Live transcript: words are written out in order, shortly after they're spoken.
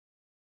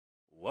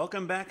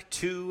Welcome back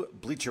to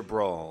Bleacher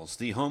Brawls,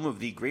 the home of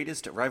the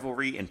greatest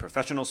rivalry in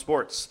professional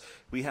sports.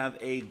 We have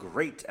a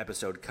great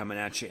episode coming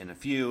at you in a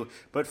few,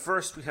 but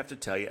first we have to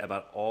tell you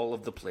about all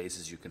of the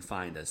places you can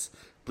find us.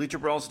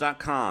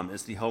 BleacherBrawls.com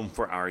is the home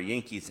for our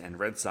Yankees and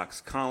Red Sox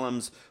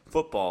columns,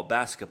 football,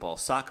 basketball,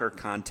 soccer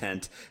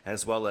content,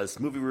 as well as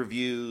movie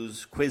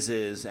reviews,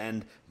 quizzes,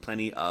 and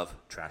plenty of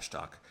trash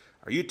talk.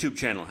 Our YouTube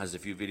channel has a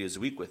few videos a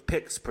week with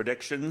picks,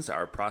 predictions,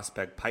 our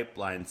prospect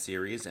pipeline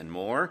series, and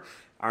more.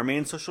 Our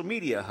main social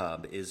media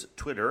hub is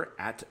Twitter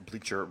at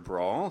Bleacher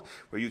Brawl,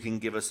 where you can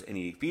give us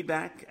any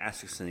feedback,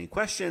 ask us any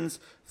questions,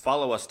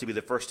 follow us to be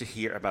the first to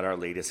hear about our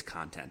latest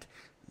content.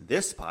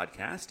 This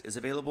podcast is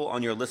available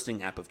on your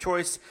listening app of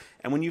choice,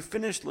 and when you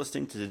finish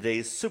listening to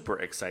today's super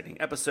exciting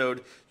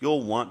episode,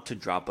 you'll want to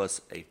drop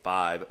us a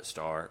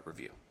 5-star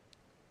review.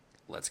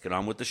 Let's get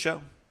on with the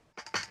show.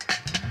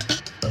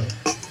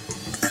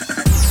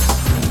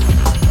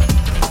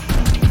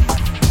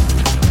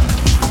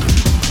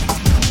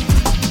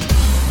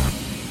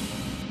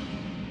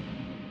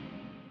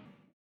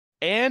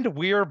 And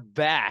we're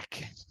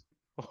back.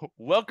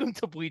 Welcome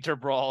to Bleacher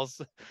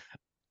Brawls.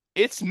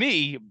 It's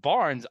me,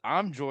 Barnes.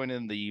 I'm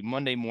joining the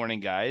Monday morning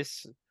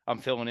guys. I'm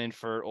filling in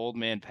for old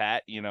man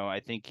Pat. You know,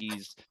 I think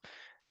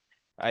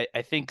I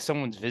think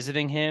someone's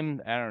visiting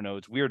him. I don't know.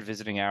 It's weird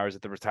visiting hours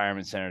at the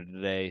retirement center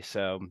today.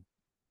 So,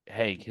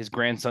 hey, his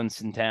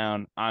grandson's in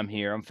town. I'm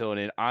here. I'm filling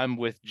in. I'm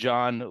with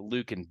John,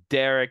 Luke, and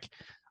Derek.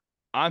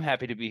 I'm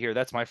happy to be here.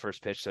 That's my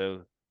first pitch.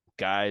 So,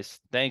 guys,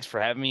 thanks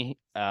for having me.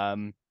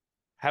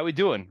 How we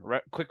doing?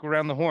 Quick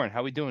around the horn.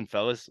 How we doing,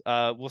 fellas?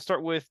 We'll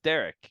start with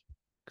Derek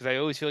because I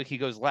always feel like he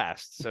goes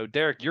last. So,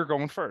 Derek, you're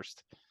going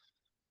first.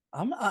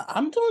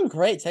 I'm doing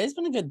great. Today's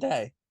been a good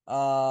day.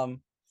 I've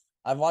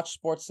watched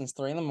sports since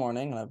 3 a.m,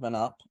 and I've been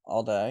up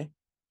all day.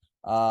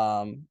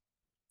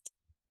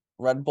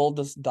 Red Bull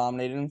just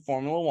dominated in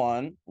Formula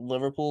One.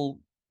 Liverpool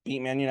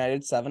beat Man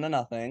United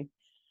 7-0.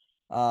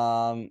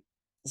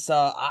 So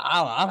I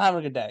don't know. I'm having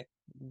a good day.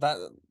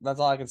 That's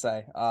all I can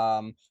say.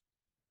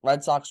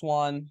 Red Sox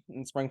won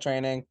in spring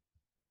training.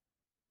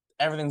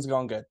 Everything's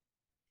going good.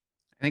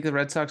 I think the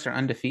Red Sox are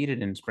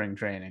undefeated in spring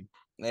training.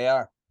 They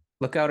are.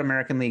 Look out,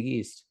 American League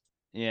East.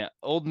 Yeah,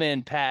 old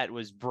man Pat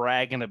was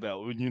bragging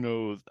about,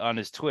 on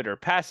his Twitter,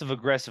 passive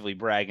aggressively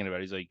bragging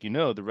about. He's like,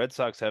 the Red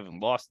Sox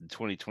haven't lost in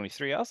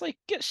 2023. I was like,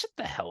 shut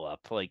the hell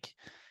up. Like,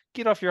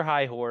 get off your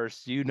high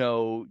horse. You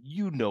know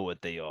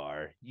what they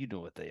are. You know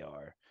what they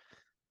are.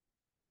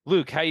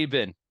 Luke, how you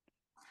been?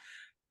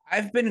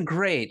 I've been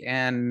great,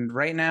 and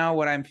right now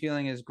what I'm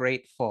feeling is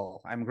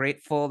grateful. I'm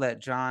grateful that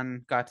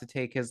John got to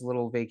take his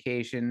little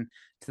vacation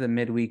to the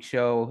midweek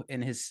show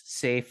in his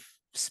safe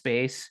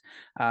space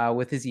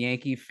with his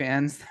Yankee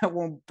fans that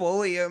won't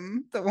bully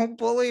him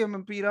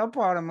and beat up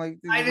on him like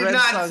I did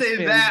not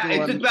say that.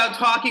 It's just about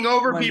talking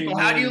over people.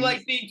 How do you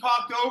like being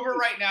talked over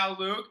right now,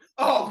 Luke?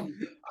 Oh,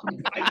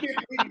 I can't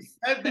believe you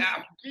said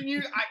that. Can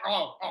you?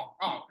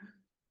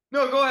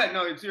 No, go ahead.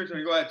 No, it's your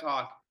turn. Go ahead,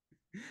 talk.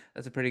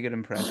 That's a pretty good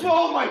impression.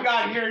 Oh my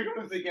God, here he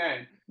goes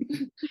again.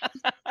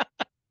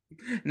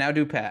 Now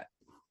do Pat.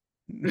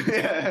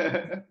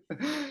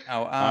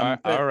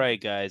 All right,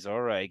 guys.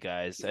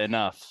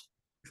 Enough.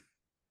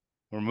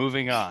 We're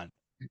moving on.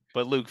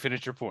 But Luke,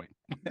 finish your point.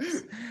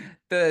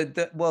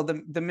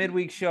 The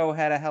midweek show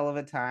had a hell of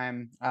a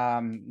time.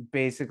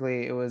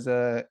 Basically, it was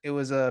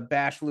a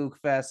Bash Luke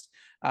fest,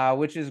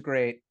 which is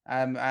great.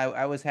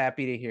 I was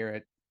happy to hear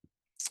it.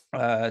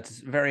 It's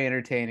very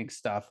entertaining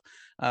stuff.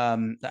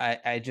 I'm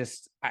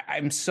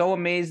so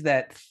amazed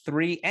that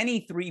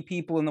any three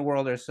people in the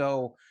world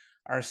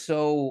are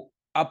so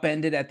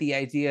upended at the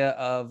idea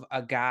of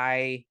a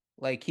guy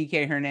like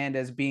Kike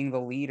Hernandez being the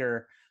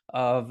leader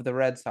of the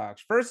Red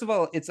Sox. First of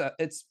all, it's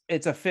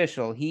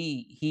official.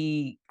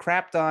 He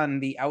crapped on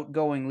the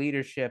outgoing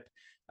leadership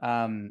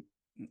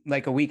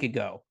like a week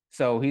ago.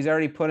 So he's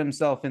already put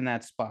himself in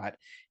that spot.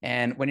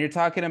 And when you're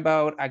talking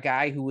about a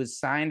guy who was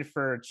signed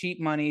for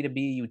cheap money to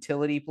be a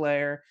utility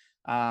player,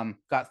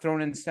 got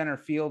thrown in center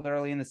field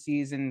early in the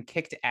season,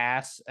 kicked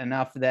ass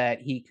enough that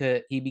he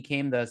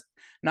became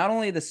not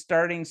only the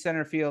starting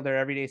center fielder,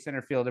 everyday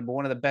center fielder, but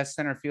one of the best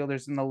center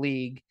fielders in the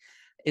league,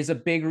 is a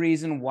big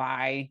reason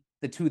why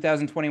the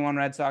 2021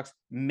 Red Sox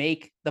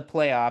make the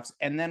playoffs.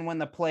 And then when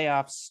the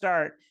playoffs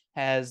start,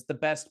 has the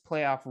best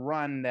playoff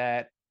run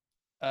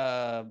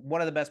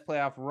one of the best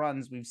playoff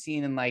runs we've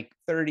seen in like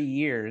 30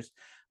 years.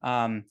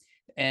 And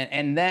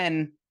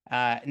then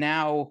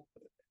now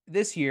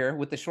this year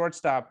with the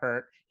shortstop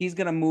hurt, he's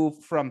going to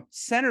move from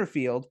center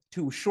field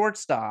to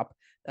shortstop,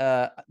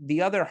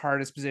 the other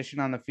hardest position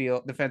on the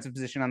field, defensive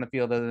position on the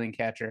field other than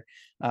catcher.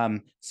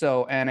 And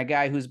a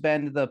guy who's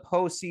been to the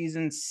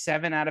postseason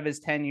 7 out of his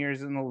 10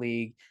 years in the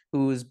league,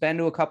 who's been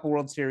to a couple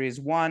World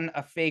Series, won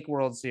a fake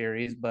World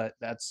Series, but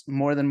that's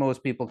more than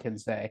most people can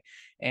say.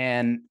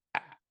 And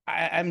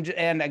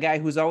and a guy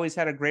who's always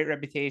had a great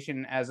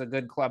reputation as a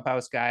good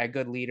clubhouse guy, a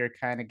good leader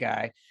kind of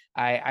guy.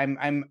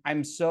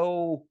 I'm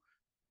so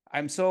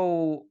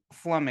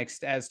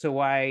flummoxed as to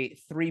why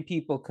 3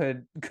 people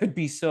could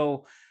be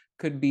so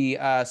could be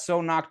so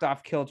knocked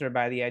off kilter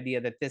by the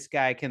idea that this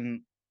guy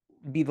can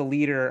be the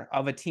leader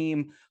of a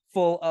team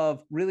full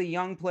of really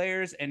young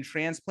players and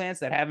transplants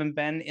that haven't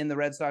been in the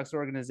Red Sox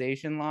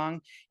organization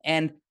long.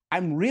 And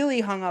I'm really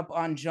hung up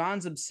on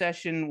John's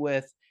obsession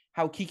with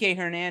how Kike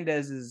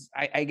Hernandez is,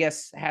 I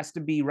guess, has to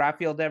be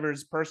Rafael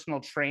Devers' personal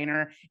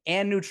trainer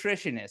and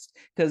nutritionist.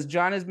 Because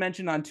John has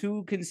mentioned on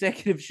 2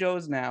 consecutive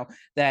shows now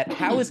that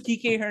how is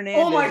Kike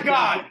Hernandez? Oh my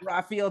God,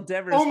 Rafael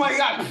Devers. Oh my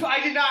God,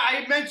 I did not.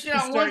 I mentioned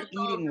on one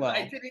show eating well.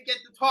 I didn't get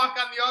to talk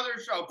on the other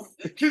show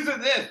because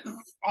of this.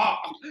 Oh,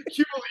 can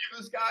you believe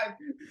this guy?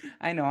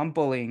 I know I'm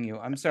bullying you.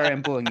 I'm sorry,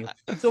 I'm bullying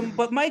you. So,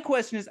 but my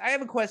question is, I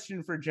have a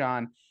question for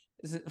John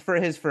for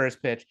his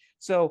first pitch.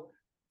 So,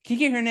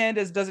 Kike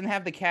Hernandez doesn't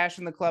have the cash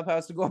in the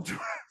clubhouse to go up to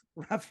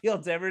Rafael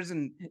Devers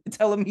and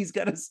tell him he's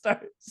got to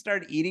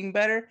start eating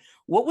better.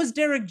 What was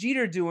Derek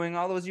Jeter doing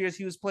all those years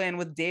he was playing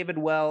with David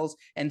Wells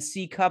and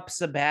C-Cup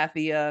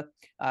Sabathia,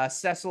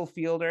 Cecil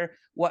Fielder?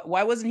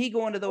 Why wasn't he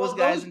going to those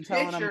guys and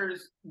telling them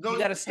you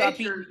got to stop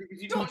eating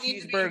 2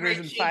 cheeseburgers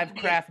and 5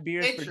 craft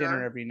beers for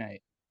dinner every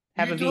night?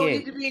 Have you a don't V8.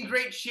 need to be in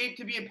great shape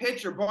to be a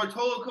pitcher.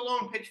 Bartolo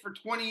Colon pitched for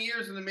 20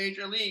 years in the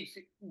major leagues,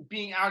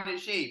 being out of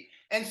shape.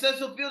 And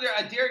Cecil Fielder,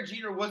 Derek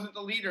Jeter wasn't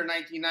the leader in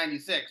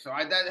 1996, so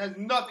that has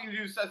nothing to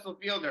do with Cecil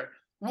Fielder.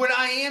 What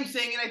I am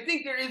saying, and I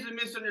think there is a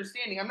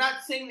misunderstanding, I'm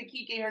not saying that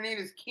Kike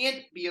Hernandez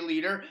can't be a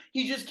leader.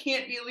 He just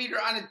can't be a leader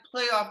on a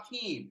playoff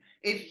team.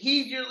 If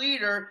he's your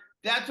leader,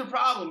 that's a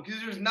problem because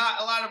there's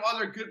not a lot of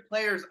other good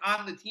players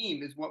on the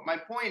team is what my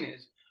point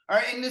is. All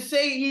right, and to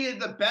say he is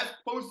the best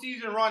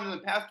postseason run in the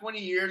past 20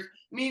 years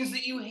means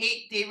that you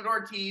hate David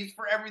Ortiz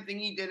for everything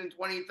he did in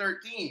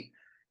 2013.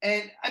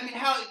 And I mean,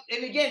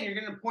 and again, you're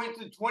going to point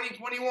to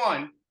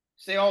 2021,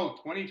 say, oh,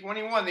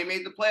 2021, they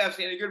made the playoffs,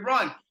 they had a good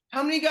run.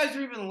 How many guys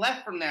are even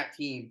left from that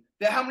team?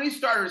 How many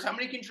starters, how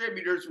many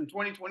contributors from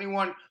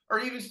 2021 are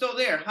even still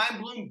there? Chaim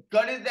Bloom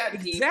gutted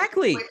that team.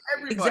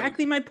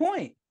 Exactly my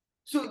point.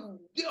 So,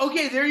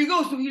 okay, there you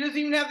go. So he doesn't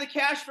even have the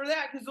cash for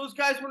that because those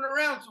guys weren't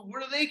around. So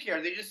what do they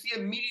care? They just see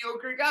a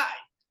mediocre guy.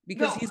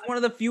 Because he's one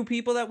of the few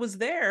people that was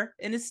there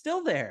and is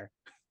still there.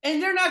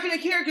 And they're not going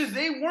to care because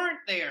they weren't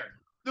there.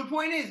 The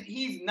point is,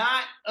 he's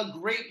not a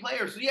great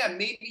player. So, yeah,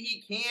 maybe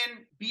he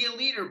can be a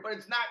leader, but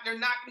they're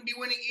not going to be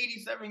winning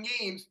 87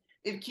 games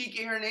if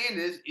Kike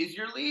Hernandez is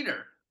your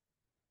leader.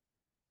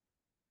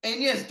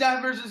 And, yes,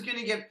 Devers is going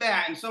to get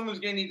fat, and someone's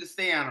going to need to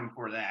stay on him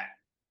for that.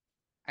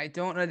 I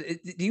don't know.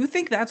 Do you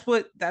think that's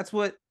what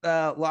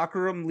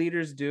locker room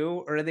leaders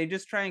do, or do they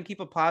just try and keep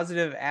a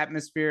positive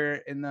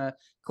atmosphere in the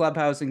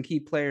clubhouse and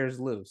keep players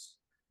loose?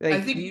 I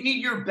think you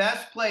need your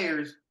best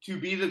players to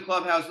be the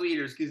clubhouse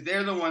leaders because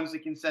they're the ones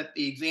that can set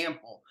the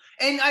example.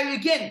 And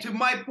again, to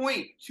my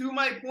point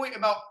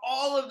about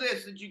all of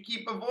this that you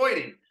keep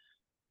avoiding,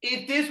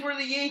 if this were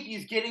the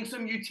Yankees getting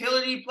some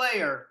utility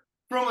player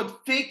from a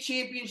fake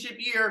championship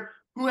year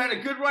who had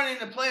a good run in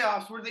the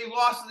playoffs where they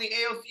lost in the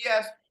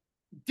ALCS,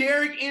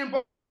 Derek and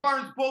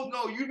Barnes both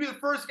know you'd be the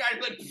first guy to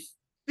be like,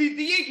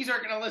 the Yankees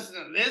aren't going to listen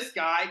to this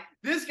guy.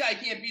 This guy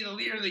can't be the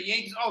leader of the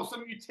Yankees. Oh,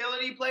 some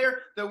utility player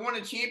that won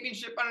a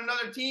championship on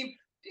another team.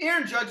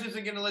 Aaron Judge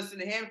isn't going to listen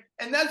to him.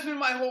 And that's been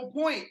my whole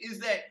point is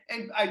that,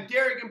 and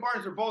Derek and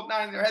Barnes are both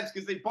nodding their heads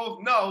because they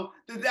both know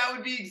that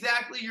would be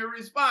exactly your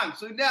response.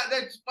 So now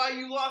that's why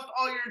you lost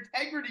all your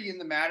integrity in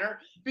the matter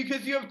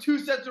because you have 2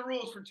 sets of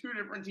rules for 2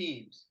 different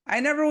teams. I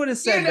never would have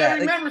said that. I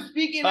remember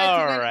speaking.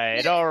 All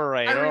right.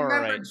 I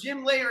remember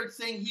Jim Layard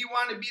saying he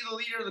wanted to be the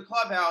leader of the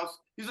clubhouse.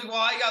 He's like, well,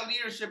 I got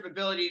leadership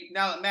ability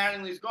now that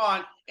Mattingly's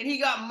gone. And he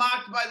got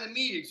mocked by the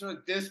media. So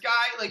this guy,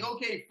 like,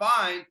 okay,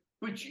 fine.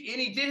 And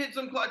he did hit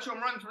some clutch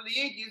home runs for the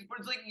Yankees, but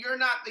it's like you're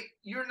not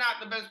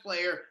the best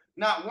player,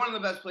 not one of the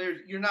best players.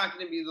 You're not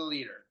going to be the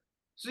leader.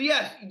 So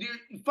yes,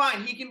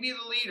 fine, he can be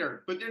the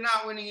leader, but they're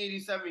not winning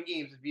 87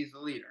 games if he's the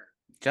leader.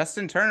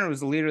 Justin Turner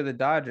was the leader of the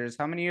Dodgers.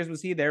 How many years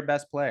was he their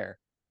best player?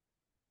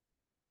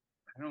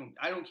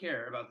 I don't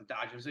care about the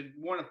Dodgers. They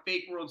won a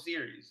fake World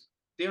Series.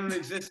 They don't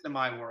exist in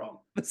my world.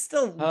 But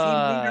still, team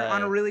leader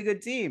on a really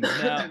good team.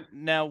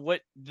 Now,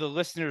 what the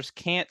listeners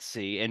can't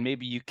see, and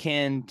maybe you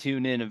can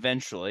tune in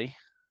eventually,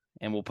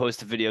 and we'll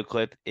post a video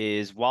clip,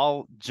 is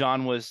while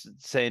John was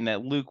saying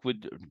that Luke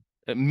would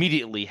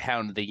immediately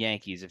hound the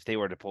Yankees if they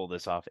were to pull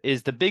this off,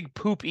 is the big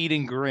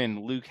poop-eating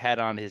grin Luke had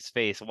on his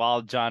face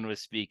while John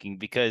was speaking,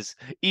 because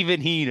even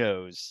he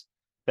knows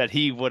that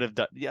he would have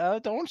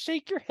done. Don't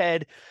shake your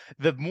head.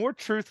 The more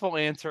truthful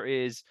answer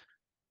is,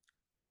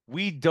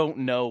 we don't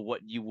know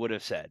what you would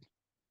have said.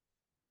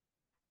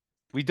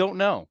 We don't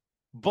know.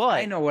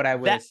 But I know what I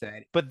would have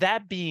said. But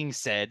that being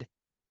said,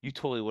 you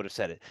totally would have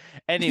said it.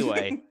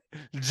 Anyway,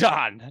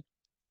 John,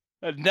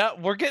 now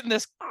we're getting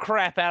this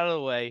crap out of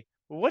the way.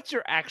 What's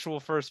your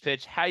actual first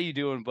pitch? How you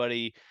doing,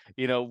 buddy?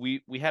 You know,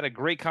 we had a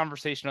great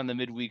conversation on the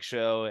midweek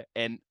show,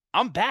 and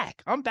I'm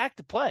back. I'm back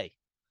to play.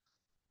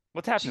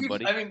 What's happening,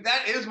 buddy? I mean,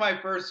 that is my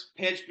first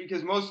pitch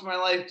because most of my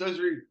life does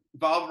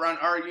revolve around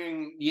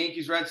arguing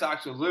Yankees Red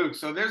Sox with Luke.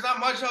 So there's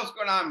not much else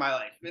going on in my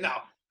life. But no,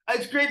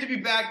 it's great to be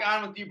back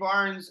on with you,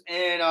 Barnes,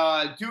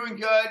 and doing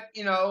good.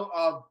 You know,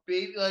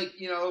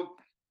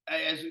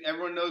 as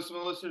everyone knows,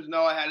 some listeners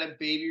know, I had a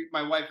baby.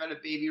 My wife had a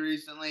baby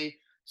recently.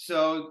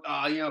 So,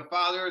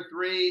 father of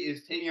three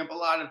is taking up a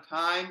lot of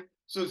time.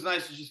 So it's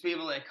nice to just be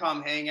able to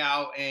come hang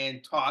out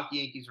and talk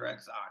Yankees Red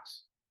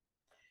Sox.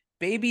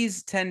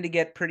 Babies tend to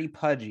get pretty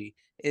pudgy.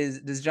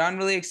 Does John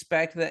really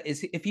expect that?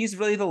 If he's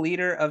really the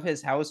leader of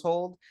his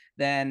household,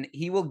 then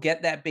he will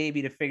get that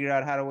baby to figure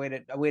out a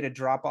way to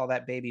drop all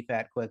that baby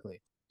fat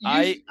quickly.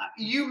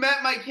 You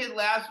met my kid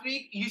last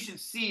week. You should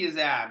see his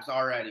abs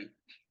already.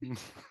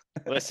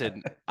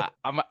 Listen,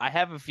 I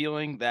have a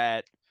feeling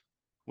that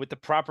with the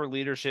proper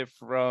leadership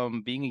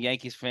from being a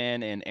Yankees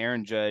fan and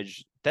Aaron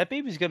Judge, that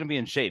baby's going to be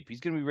in shape. He's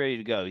going to be ready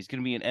to go. He's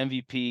going to be an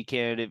MVP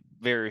candidate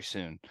very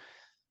soon.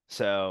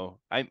 So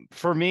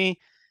for me,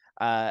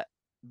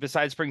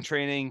 besides spring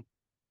training,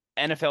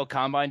 NFL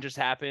Combine just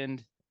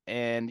happened,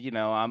 and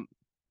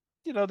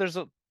it's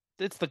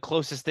the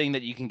closest thing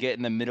that you can get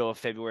in the middle of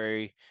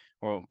February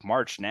or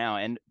March now,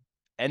 and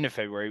end of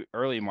February,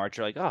 early March.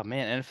 You're like, oh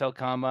man, NFL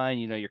Combine.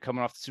 You're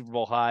coming off the Super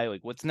Bowl high.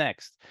 Like, what's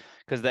next?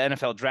 Because the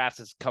NFL draft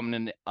is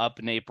coming up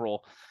in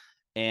April,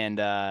 and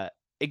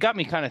it got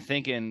me kind of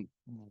thinking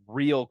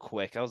real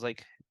quick. I was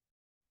like,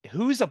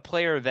 who's a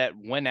player that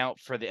went out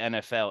for the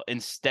NFL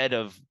instead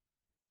of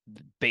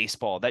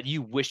baseball that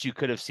you wish you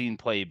could have seen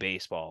play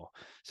baseball?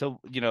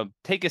 So,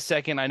 take a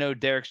second. I know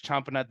Derek's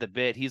chomping at the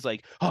bit. He's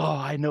like, oh,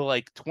 I know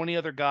like 20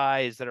 other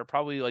guys that are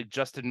probably like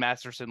Justin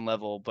Masterson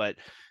level, but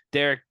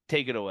Derek,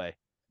 take it away.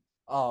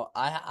 Oh,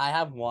 I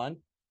have one.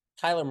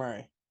 Kyler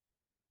Murray.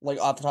 Like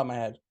off the top of my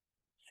head.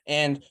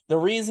 And the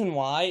reason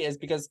why is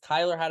because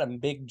Kyler had a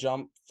big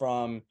jump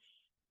from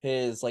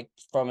his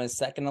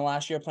second to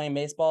last year playing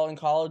baseball in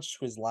college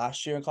to his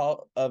last year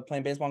of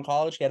playing baseball in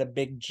college. He had a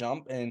big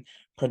jump in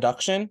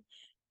production,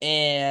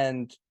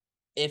 and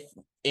he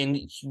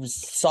was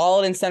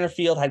solid in center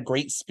field, had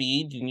great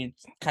speed, and you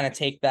kind of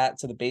take that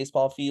to the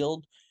baseball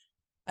field.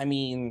 I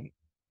mean,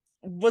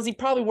 was he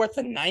probably worth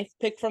the 9th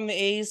pick from the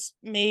A's?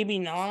 Maybe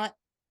not,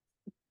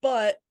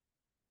 but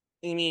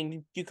I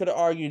mean, you could have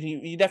argued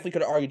you definitely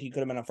could have argued he could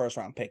have been a first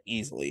round pick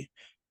easily.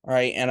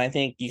 Right. And I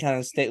think you kind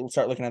of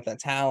start looking at that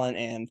talent,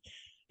 and,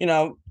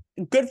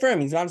 good for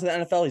him. He's gone to the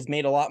NFL. He's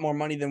made a lot more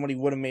money than what he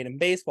would have made in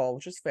baseball,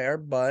 which is fair.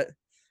 But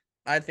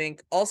I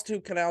think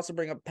can I also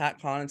bring up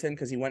Pat Connaughton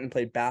because he went and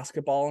played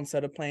basketball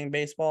instead of playing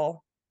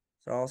baseball.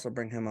 So I'll also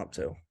bring him up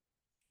too.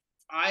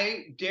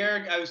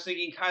 Derek, I was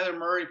thinking Kyler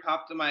Murray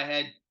popped in my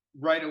head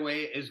right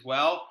away as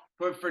well,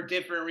 but for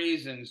different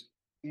reasons.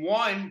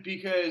 One,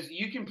 because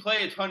you can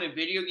play a ton of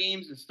video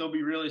games and still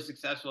be really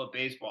successful at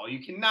baseball.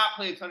 You cannot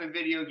play a ton of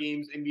video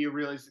games and be a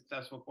really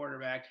successful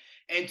quarterback.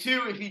 And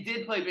two, if he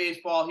did play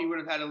baseball, he would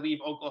have had to leave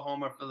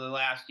Oklahoma for the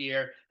last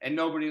year, and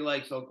nobody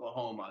likes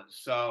Oklahoma.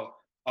 So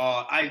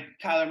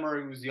Kyler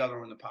Murray was the other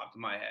one that popped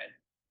in my head.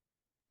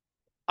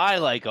 I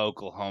like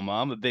Oklahoma.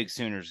 I'm a big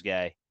Sooners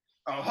guy.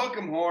 Oh, hook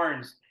 'em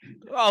horns.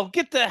 Oh,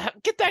 get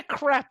that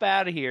crap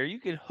out of here. You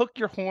can hook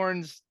your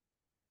horns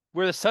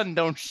where the sun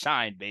don't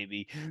shine,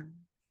 baby.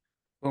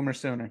 Boomer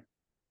Sooner.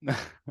 All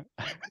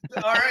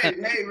right.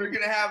 Hey, we're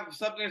going to have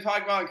something to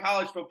talk about in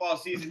college football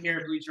season here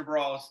at Bleacher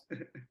Brawls.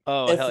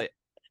 Oh, hell yeah.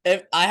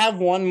 If I have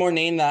one more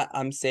name that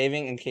I'm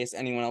saving in case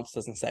anyone else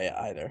doesn't say it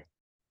either.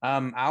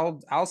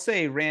 I'll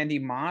say Randy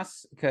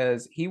Moss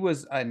because he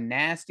was a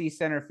nasty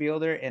center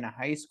fielder in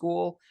high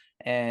school,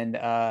 and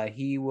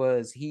he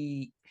would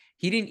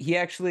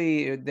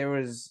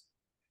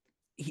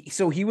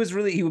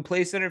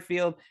play center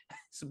field.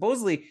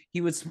 Supposedly he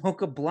would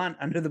smoke a blunt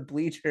under the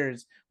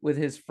bleachers with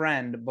his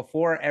friend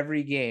before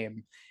every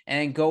game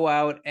and go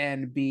out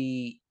and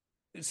be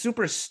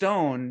super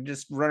stoned,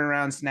 just run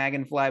around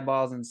snagging fly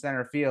balls in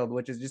center field,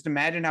 which is just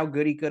imagine how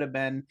good he could have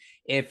been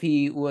if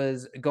he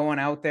was going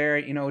out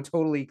there,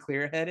 totally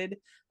clear-headed.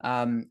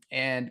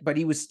 But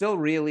he was still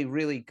really,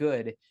 really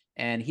good.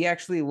 And he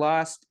actually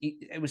lost.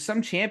 It was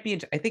some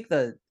championship. I think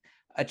the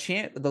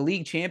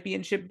league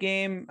championship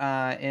game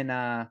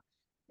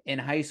in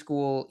high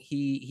school.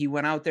 He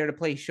went out there to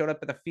play. He showed up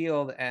at the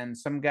field, and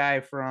some guy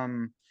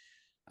from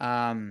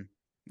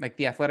like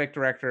the athletic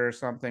director or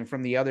something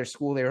from the other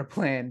school they were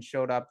playing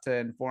showed up to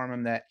inform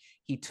him that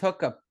he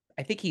took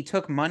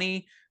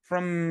money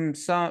from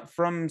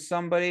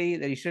somebody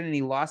that he shouldn't.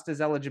 He lost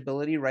his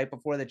eligibility right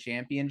before the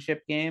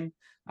championship game.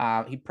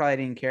 He probably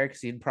didn't care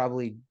because he'd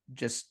probably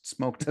just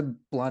smoked a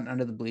blunt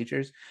under the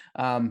bleachers.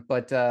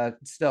 But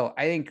still,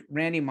 I think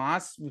Randy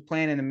Moss was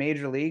playing in the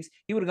major leagues.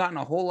 He would have gotten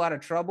a whole lot of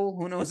trouble.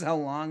 Who knows how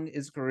long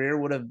his career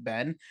would have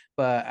been?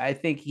 But I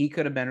think he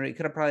could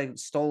have probably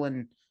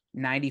stolen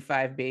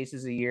 95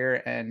 bases a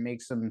year and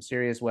make some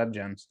serious web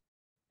gems.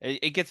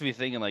 It gets me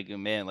thinking, like,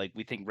 man, like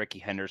we think Ricky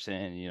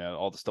Henderson,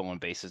 all the stolen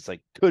bases. Like,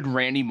 could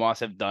Randy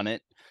Moss have done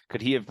it?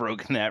 Could he have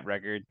broken that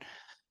record? I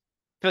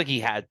feel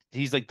like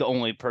he's like the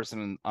only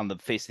person on the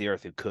face of the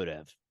earth who could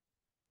have.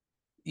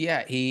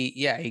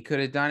 He could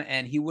have done,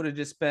 and he would have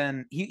just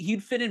been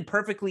he'd fit in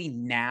perfectly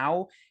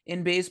now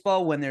in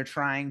baseball when they're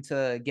trying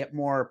to get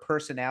more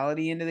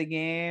personality into the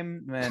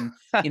game, and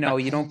you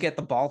don't get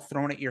the ball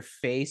thrown at your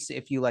face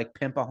if you like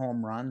pimp a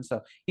home run.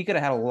 So he could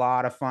have had a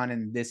lot of fun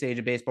in this age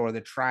of baseball where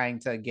they're trying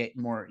to get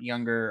more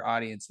younger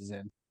audiences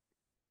in.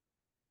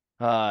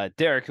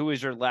 Derek, who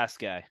was your last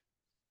guy?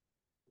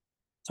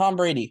 Tom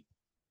Brady.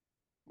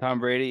 Tom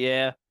Brady,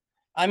 yeah.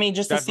 I mean,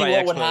 just to That's see my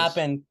what would Expos.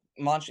 happen.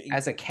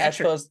 As a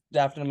catcher. Expos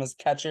drafted him as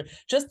catcher,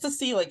 just to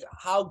see like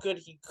how good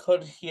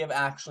he have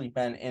actually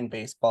been in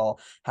baseball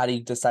had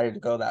he decided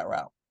to go that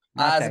route.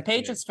 Not As a that good.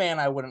 Patriots fan,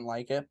 I wouldn't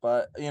like it,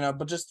 but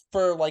but just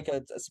for like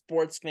a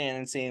sports fan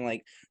and seeing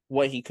like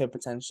what he could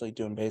potentially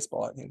do in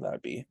baseball, I think that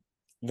would be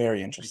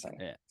very interesting.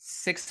 Yeah.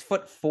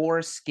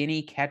 6'4"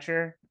 skinny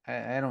catcher.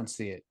 I don't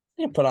see it.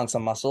 You can put on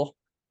some muscle.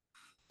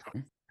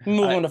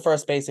 Move him to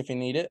first base if you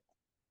need it.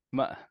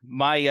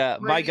 My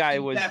guy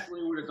was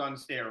definitely would have done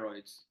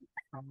steroids.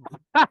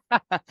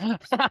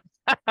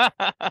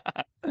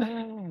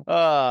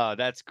 Oh,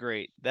 that's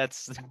great.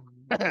 That's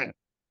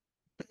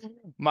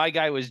my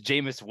guy was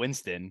Jameis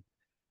Winston.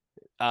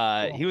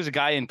 He was a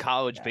guy in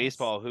college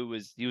baseball who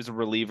was a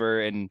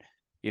reliever, and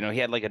he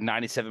had like a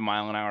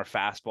 97-mile-an-hour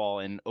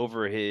fastball, and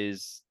over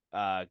his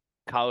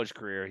college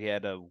career he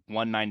had a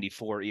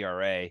 1.94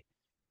 ERA.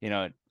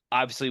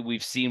 Obviously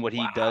we've seen what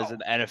he does in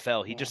the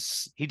NFL. He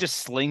just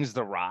slings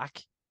the rock.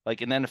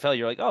 Like in the NFL,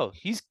 you're like, oh,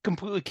 he's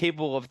completely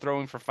capable of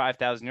throwing for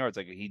 5,000 yards.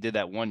 Like he did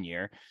that one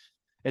year.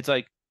 It's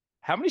like,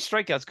 how many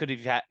strikeouts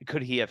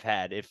could he have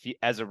had if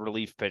as a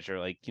relief pitcher?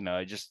 Like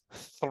just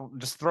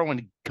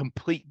throwing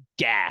complete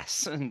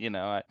gas.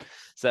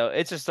 So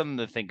it's just something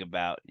to think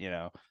about.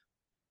 But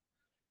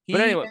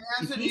anyway,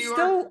 he's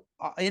still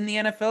in the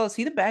NFL. Is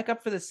he the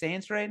backup for the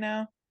Saints right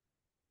now?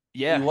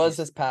 Yeah, he was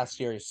this past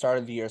year. He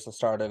started the year, so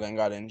started and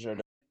got injured.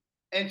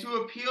 And to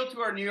appeal to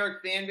our New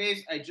York fan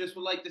base, I just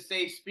would like to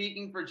say,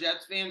 speaking for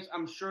Jets fans,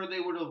 I'm sure they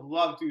would have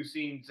loved to have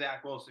seen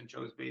Zach Wilson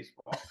chose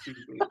baseball.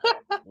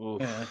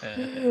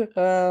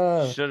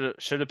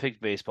 Should have picked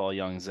baseball,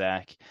 young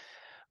Zach,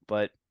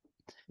 but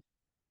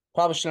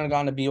probably shouldn't have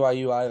gone to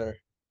BYU either.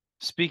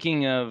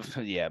 Speaking of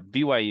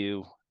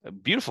BYU, a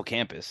beautiful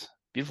campus,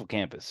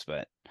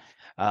 but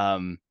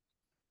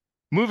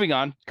moving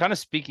on, kind of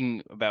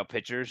speaking about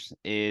pitchers,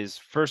 is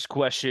first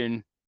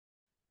question: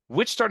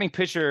 which starting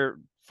pitcher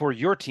for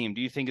your team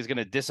do you think is going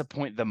to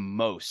disappoint the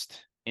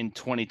most in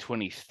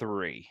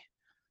 2023?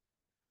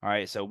 All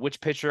right, so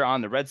which pitcher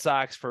on the Red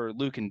Sox for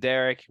Luke and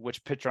Derek,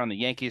 which pitcher on the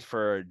Yankees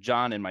for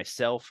John and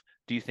myself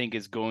do you think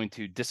is going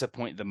to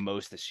disappoint the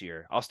most this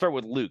year? I'll start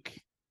with Luke.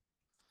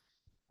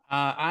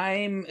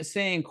 I'm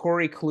saying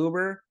Corey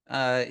Kluber,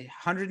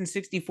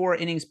 164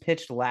 innings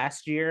pitched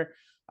last year.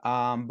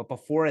 But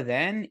before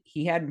then,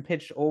 he hadn't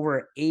pitched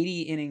over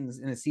 80 innings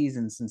in a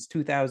season since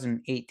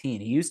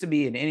 2018. He used to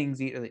be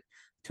an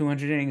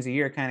 200 innings a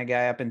year kind of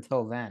guy up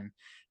until then.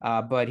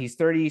 But he's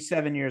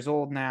 37 years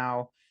old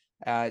now.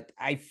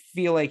 I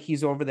feel like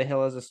he's over the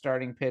hill as a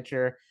starting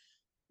pitcher.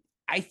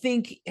 I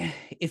think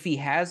if he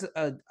has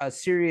a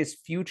serious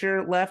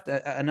future left,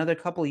 another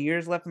couple of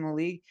years left in the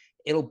league,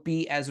 it'll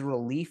be as a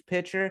relief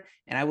pitcher.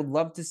 And I would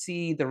love to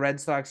see the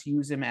Red Sox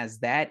use him as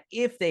that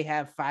if they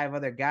have 5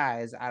 other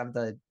guys out of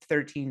the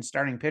 13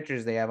 starting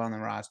pitchers they have on the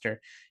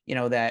roster,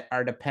 that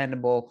are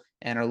dependable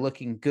and are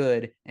looking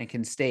good and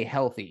can stay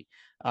healthy.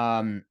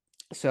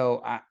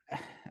 So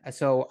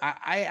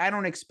I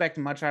don't expect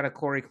much out of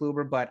Corey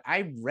Kluber, but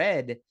I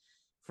read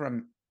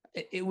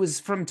it was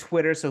from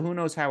Twitter, so who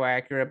knows how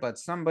accurate, but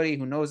somebody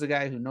who knows a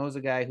guy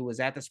who was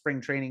at the spring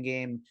training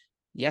game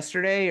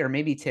yesterday or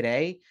maybe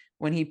today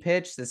when he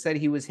pitched that said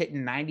he was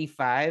hitting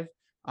 95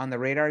 on the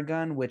radar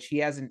gun, which he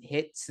hasn't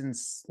hit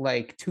since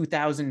like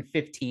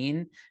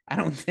 2015. I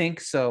don't think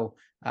so.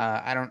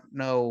 I don't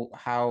know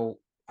how.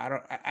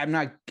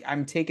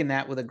 I'm taking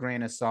that with a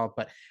grain of salt,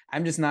 but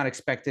I'm just not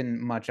expecting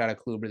much out of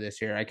Kluber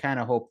this year. I kind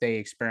of hope they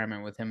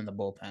experiment with him in the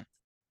bullpen.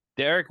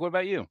 Derek, what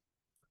about you?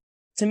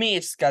 To me,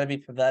 it's got to be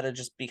Pivetta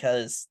just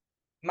because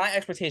my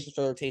expectations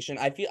for the rotation,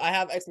 I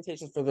have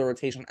expectations for the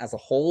rotation as a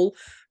whole,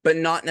 but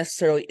not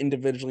necessarily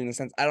individually in the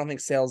sense, I don't think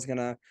Sale's going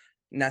to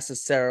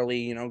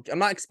necessarily, I'm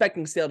not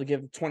expecting Sale to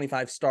give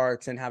 25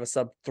 starts and have a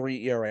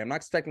sub-3 ERA. I'm not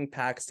expecting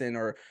Paxton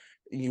or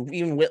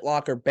even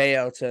Whitlock or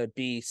Bayo to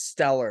be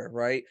stellar,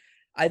 right?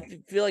 I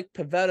feel like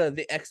Pivetta,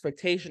 the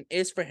expectation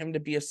is for him to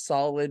be a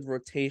solid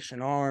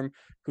rotation arm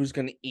who's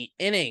going to eat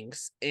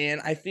innings. And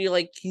I feel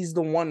like he's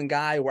the one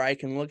guy where I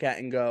can look at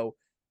and go,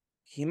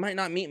 he might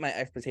not meet my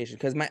expectation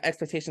because my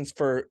expectations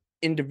for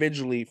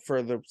individually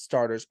for the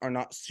starters are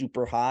not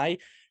super high,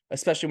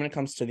 especially when it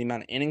comes to the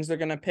amount of innings they're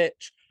going to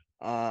pitch.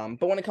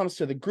 But when it comes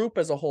to the group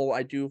as a whole,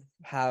 I do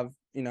have,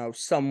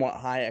 somewhat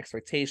high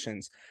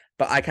expectations,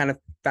 but I kind of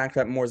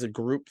factor that more as a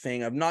group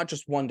thing of not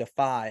just 1 to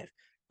 5,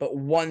 but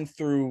 1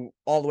 through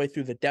all the way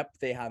through the depth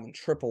they have in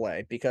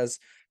AAA, because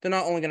they're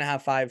not only going to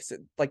have 5,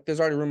 like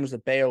there's already rumors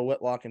of Bayo,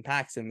 Whitlock, and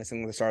Paxton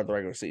missing the start of the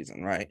regular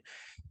season, right?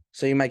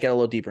 So you might get a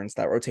little deeper into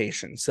that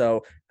rotation.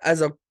 So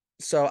as a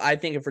So I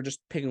think if we're just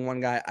picking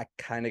one guy, I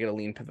kind of got to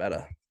lean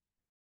Pivetta.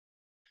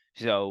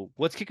 So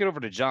let's kick it over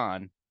to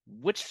John.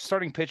 Which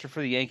starting pitcher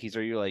for the Yankees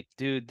are you like,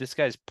 dude, this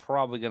guy's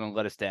probably going to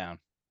let us down?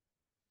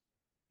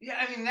 Yeah,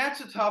 I mean,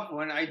 that's a tough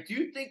one. I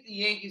do think the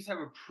Yankees have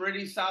a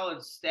pretty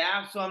solid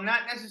staff, so I'm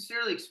not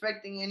necessarily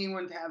expecting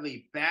anyone to have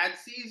a bad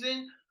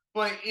season.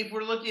 But if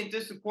we're looking at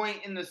disappoint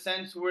in the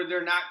sense where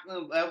they're not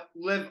going to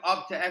live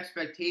up to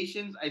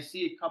expectations, I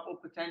see a couple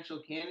potential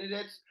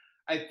candidates.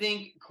 I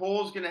think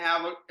Cole's going to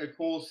have a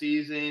Cole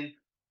season.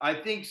 I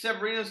think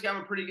Severino's going to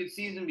have a pretty good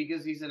season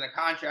because he's in a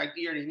contract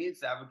year and he needs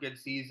to have a good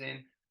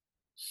season.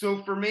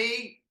 So for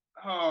me,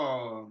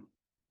 I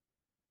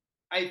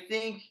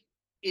think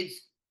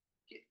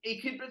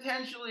it could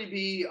potentially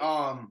be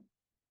I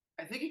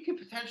think it could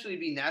potentially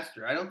be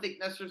Nestor. I don't think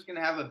Nestor's going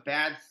to have a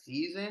bad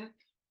season,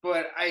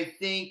 but I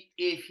think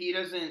if he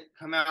doesn't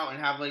come out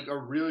and have like a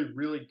really,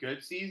 really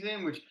good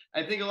season, which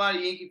I think a lot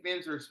of Yankee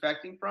fans are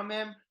expecting from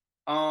him,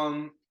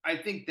 I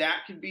think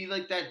that could be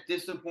like that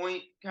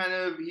disappoint kind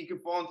of, he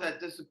could fall into that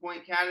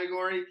disappoint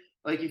category.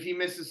 Like if he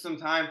misses some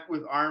time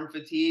with arm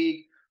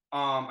fatigue,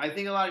 I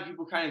think a lot of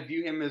people kind of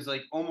view him as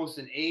like almost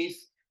an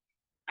ace.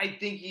 I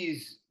think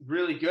he's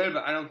really good,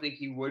 but I don't think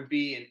he would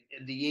be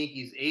the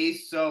Yankees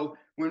ace. So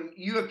when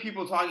you have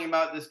people talking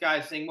about this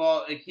guy saying,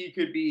 well, like he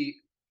could be,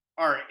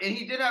 all right, and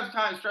he did have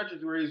time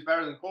stretches where he was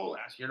better than Cole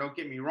last year. Don't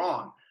get me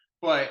wrong,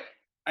 but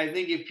I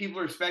think if people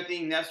are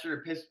expecting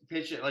Nestor to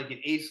pitch at like an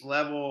ace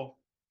level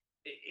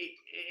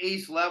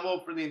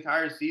for the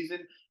entire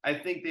season, I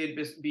think they'd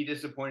be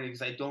disappointed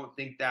because I don't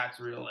think that's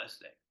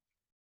realistic.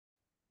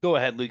 Go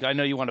ahead, Luke. I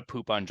know you want to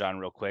poop on John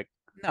real quick.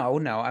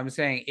 No, I'm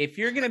saying if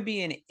you're going to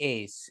be an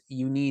ace,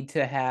 you need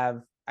to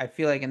have, I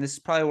feel like, and this is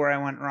probably where I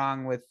went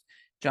wrong with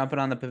jumping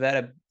on the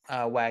Pivetta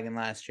wagon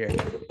last year,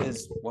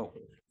 is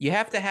you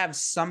have to have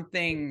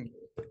something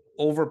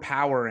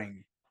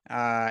overpowering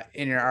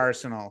in your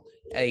arsenal.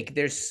 Like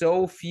there's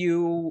so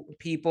few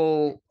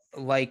people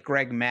like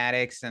Greg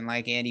Maddux and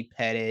like Andy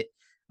Pettitte.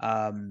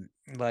 I'm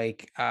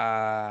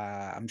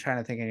trying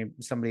to think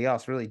of somebody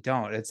else. Really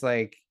don't. It's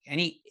like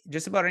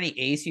just about any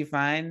ace you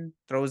find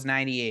throws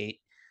 98.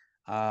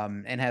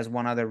 And has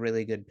one other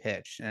really good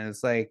pitch. And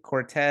it's like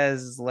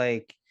Cortez,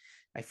 like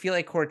I feel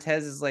like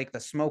Cortez is like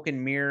the smoke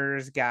and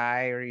mirrors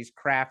guy, or he's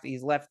crafty.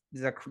 He's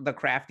the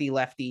crafty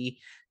lefty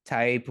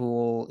type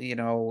who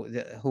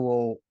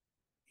will,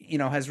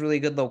 has really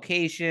good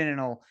location and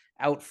will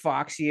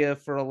outfox you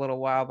for a little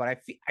while. But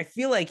I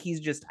feel like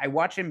I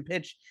watch him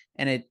pitch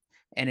and it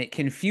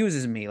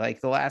confuses me.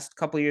 Like the last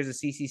couple of years of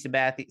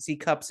C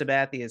Cup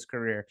Sabathia's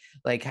career,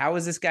 like how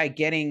is this guy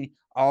getting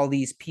all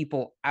these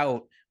people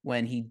out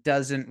when he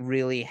doesn't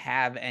really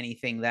have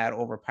anything that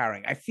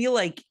overpowering? I feel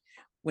like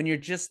when you're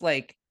just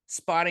like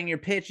spotting your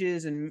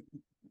pitches and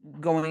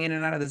going in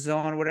and out of the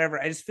zone or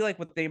whatever, I just feel like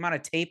with the amount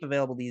of tape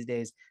available these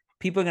days,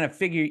 people are going to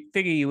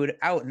figure you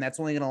out, and that's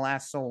only going to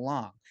last so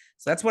long.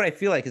 So that's what I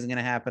feel like is going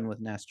to happen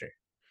with Nestor.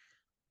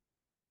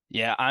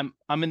 Yeah, I'm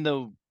in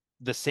the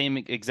same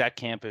exact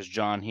camp as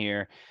John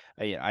here.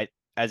 I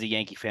as a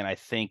Yankee fan, I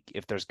think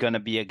if there's going to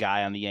be a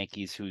guy on the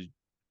Yankees who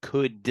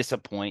could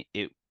disappoint,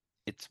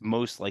 it's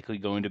most likely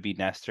going to be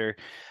Nestor.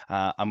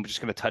 I'm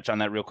just going to touch on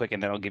that real quick,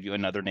 and then I'll give you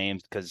another name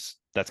because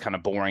that's kind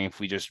of boring if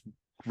we just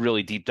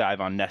really deep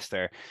dive on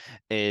Nestor.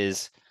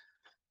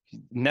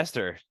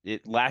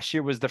 Last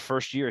year was the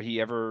first year he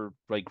ever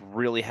like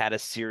really had a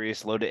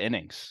serious load of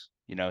innings.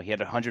 He had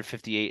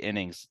 158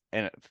 innings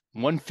and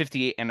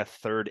 158 and a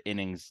third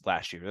innings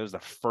last year. That was the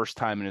first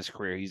time in his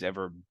career he's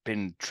ever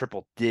been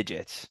triple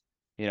digits,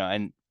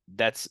 and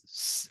that's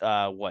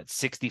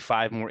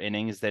 65 more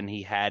innings than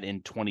he had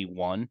in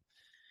 21.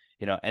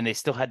 And they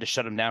still had to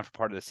shut him down for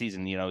part of the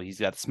season. He's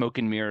got smoke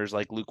and mirrors,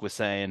 like Luke was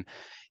saying.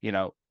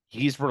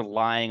 He's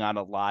relying on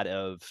a lot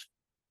of,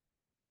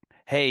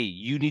 hey,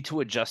 you need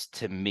to adjust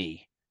to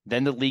me.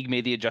 Then the league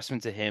made the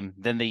adjustment to him.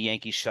 Then the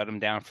Yankees shut him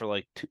down for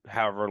like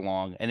however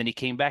long. And then he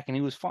came back and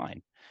he was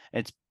fine.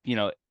 And it's,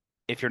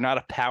 if you're not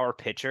a power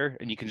pitcher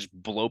and you can just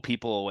blow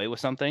people away with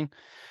something,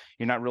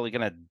 you're not really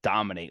going to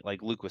dominate,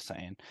 like Luke was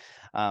saying.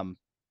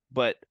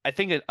 But I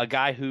think a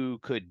guy who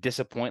could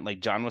disappoint, like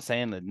John was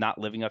saying, that not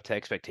living up to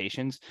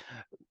expectations,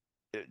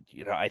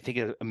 I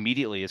think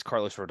immediately is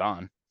Carlos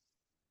Rodon.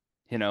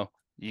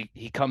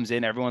 He comes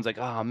in, everyone's like,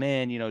 oh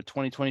man,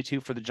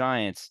 2022 for the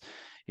Giants,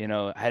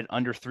 had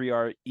under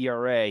 3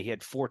 ERA. He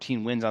had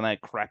 14 wins on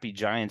that crappy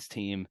Giants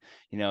team.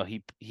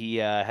 He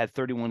had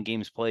 31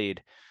 games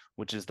played,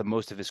 which is the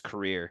most of his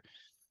career.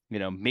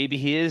 Maybe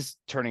he is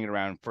turning it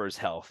around for his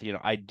health.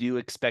 I do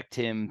expect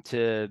him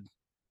to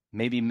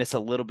maybe miss a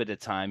little bit of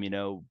time,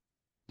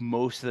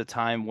 most of the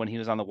time when he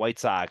was on the White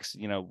Sox,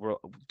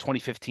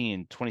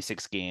 2015,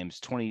 26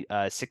 games,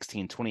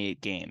 2016,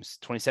 28 games,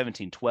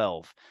 2017,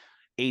 12,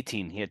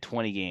 18, he had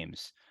 20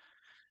 games,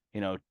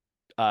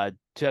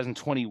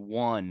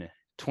 2021,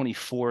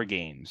 24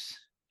 games,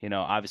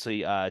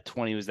 obviously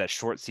 20 was that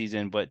short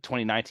season, but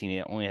 2019,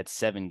 he only had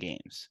 7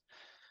 games,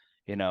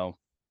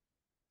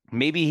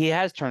 maybe he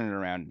has turned it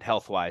around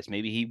health-wise.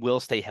 Maybe he will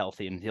stay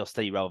healthy and he'll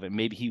stay relevant.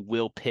 Maybe he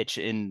will pitch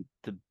in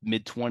the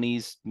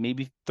mid-20s,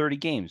 maybe 30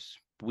 games.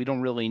 We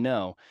don't really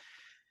know.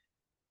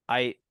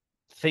 I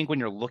think when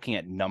you're looking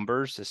at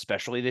numbers,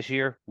 especially this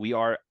year,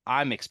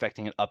 I'm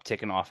expecting an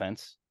uptick in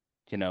offense,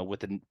 with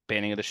the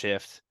banning of the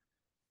shift.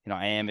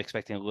 I am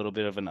expecting a little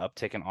bit of an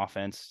uptick in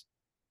offense.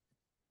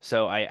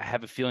 So I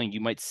have a feeling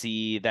you might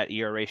see that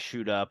ERA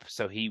shoot up,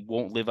 so he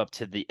won't live up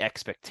to the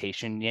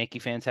expectation Yankee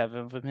fans have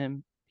of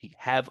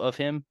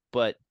him.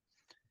 But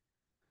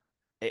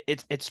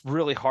it's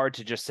really hard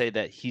to just say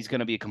that he's going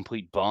to be a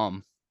complete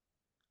bum.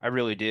 I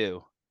really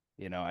do.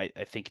 I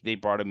think they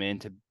brought him in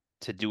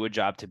to do a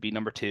job, to be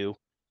number 2.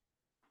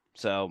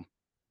 So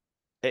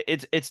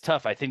it's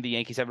tough. I think the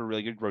Yankees have a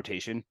really good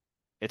rotation.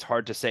 It's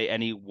hard to say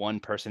any one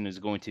person is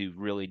going to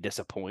really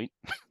disappoint.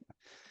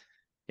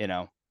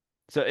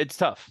 So it's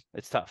tough.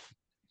 It's tough.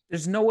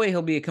 There's no way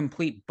he'll be a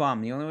complete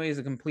bum. The only way he's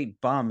a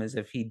complete bum is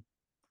if he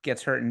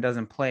gets hurt and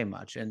doesn't play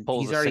much. And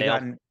he's already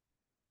gotten,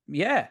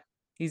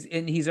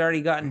 he's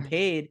already gotten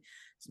paid.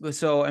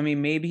 So, I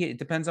mean, maybe it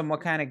depends on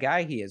what kind of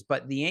guy he is.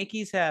 But the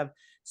Yankees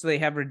they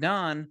have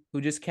Rodon, who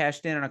just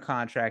cashed in on a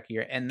contract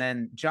year. And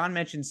then John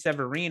mentioned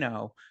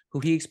Severino, who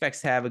he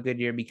expects to have a good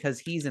year because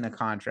he's in a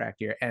contract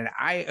year. And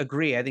I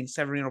agree. I think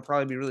Severino will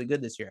probably be really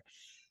good this year.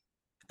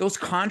 Those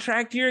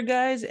contract year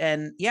guys,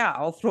 and yeah,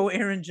 I'll throw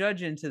Aaron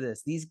Judge into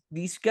this.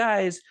 These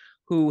guys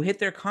who hit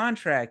their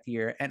contract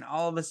year and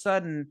all of a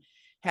sudden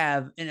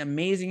have an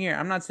amazing year.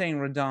 I'm not saying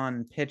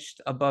Rodon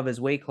pitched above his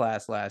weight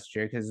class last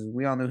year because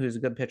we all knew he was a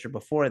good pitcher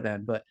before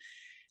then, but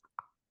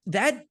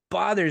that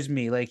bothers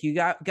me. Like, you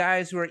got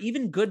guys who are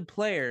even good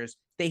players,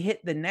 they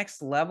hit the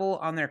next level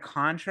on their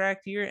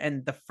contract year,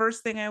 and the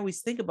first thing I always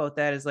think about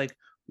that is like,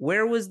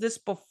 where was this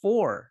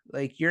before?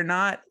 Like,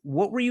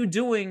 what were you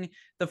doing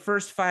the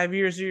first 5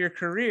 years of your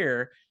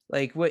career?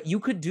 Like, what you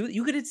could do,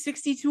 you could hit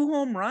 62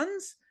 home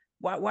runs.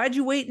 Why'd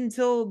you wait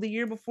until the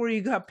year before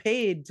you got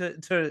paid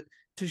to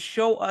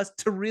show us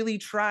to really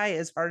try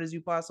as hard as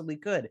you possibly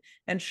could?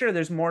 And sure,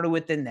 there's more to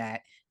it than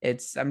that.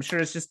 I'm sure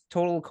it's just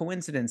total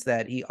coincidence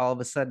that he all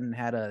of a sudden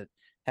had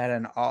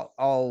an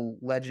all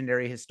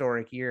legendary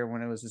historic year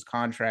when it was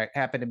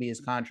happened to be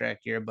his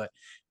contract year. But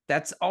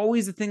that's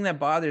always the thing that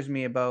bothers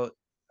me about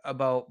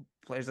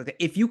players like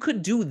that. If you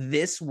could do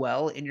this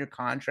well in your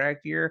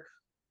contract year,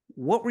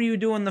 what were you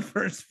doing the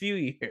first few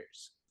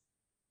years?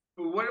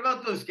 But what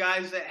about those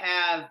guys that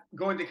have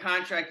going to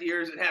contract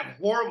years and have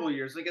horrible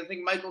years? Like, I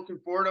think Michael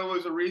Conforto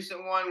was a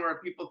recent one where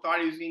people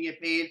thought he was going to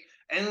get paid,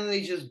 and then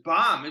they just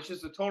bomb. It's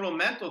just a total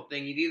mental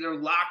thing. It either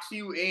locks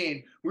you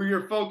in where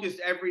you're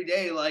focused every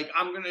day, like,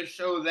 I'm going to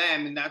show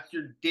them, and that's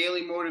your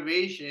daily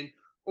motivation,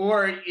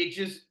 or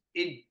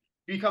it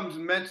becomes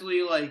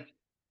mentally, like,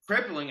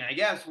 crippling, I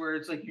guess, where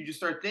it's like you just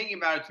start thinking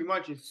about it too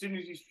much. As soon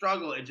as you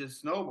struggle, it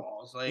just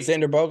snowballs. Like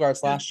Xander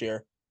Bogaerts last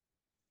year.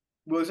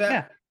 What was that?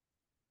 Yeah.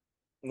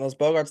 Those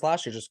Bogarts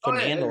last year just couldn't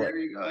handle there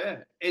you go. Yeah,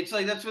 it's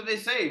like that's what they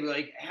say.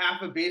 Like,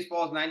 half of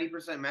baseball is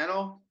 90%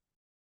 mental.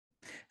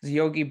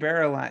 Yogi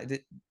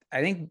Berra,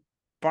 I think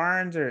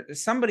Barnes or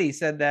somebody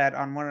said that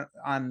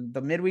on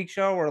the midweek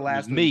show or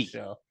last week's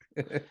show.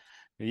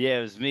 Yeah,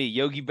 it was me.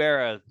 Yogi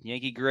Berra,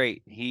 Yankee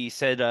great. He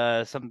said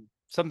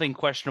something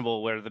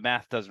questionable where the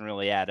math doesn't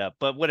really add up,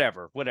 but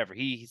whatever.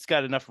 He's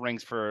got enough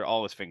rings for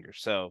all his fingers,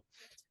 so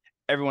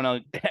everyone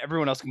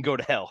else can go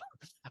to hell.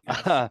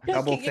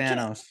 Double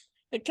Thanos.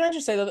 Can I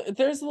just say that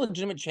there's a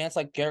legitimate chance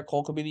like Garrett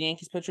Cole could be the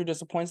Yankees pitcher who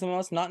disappoints the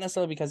most, not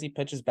necessarily because he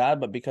pitches bad,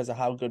 but because of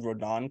how good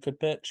Rodon could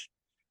pitch.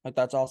 Like,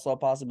 that's also a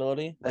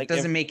possibility. That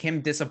doesn't make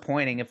him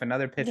disappointing if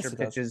another pitcher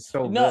pitches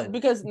so good.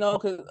 Because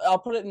I'll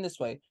put it in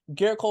this way.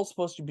 Garrett Cole's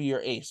supposed to be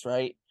your ace,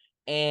 right?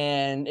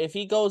 And if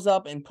he goes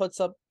up and puts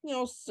up,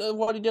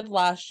 what he did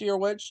last year,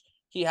 which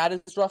he had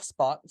his rough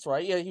spots,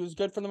 right? Yeah, he was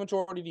good for the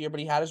majority of the year,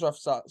 but he had his rough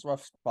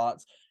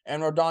spots.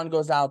 And Rodon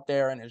goes out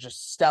there and is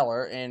just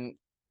stellar. And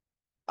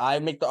I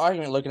make the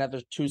argument, looking at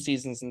the 2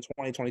 seasons in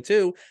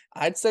 2022,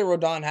 I'd say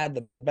Rodon had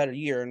the better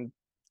year, and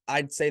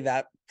I'd say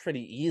that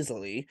pretty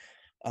easily.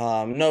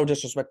 No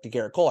disrespect to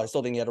Garrett Cole, I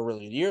still think he had a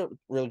really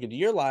good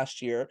year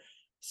last year.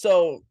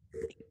 So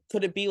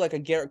could it be like a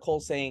Garrett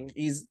Cole saying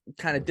he's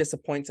kind of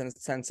disappoints in a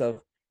sense of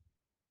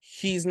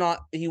he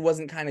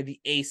wasn't kind of the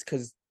ace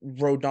because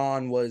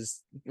Rodon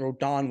was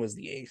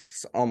the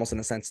ace, almost in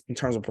a sense, in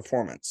terms of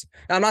performance.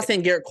 Now, I'm not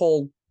saying Garrett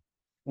Cole.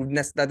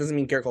 That doesn't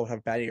mean Garrett Cole have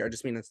a bad year. I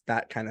just mean it's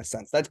that kind of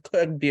sense. That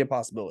could be a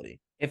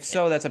possibility. If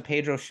so, that's a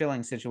Pedro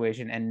Schilling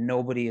situation, and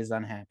nobody is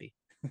unhappy.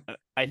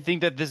 I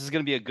think that this is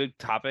going to be a good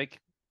topic,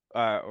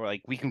 or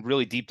like we can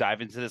really deep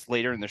dive into this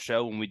later in the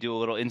show when we do a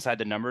little inside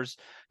the numbers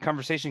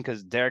conversation.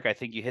 Because Derek, I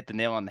think you hit the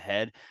nail on the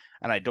head,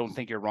 and I don't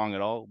think you're wrong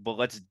at all. But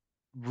let's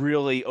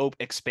really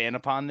expand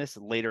upon this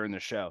later in the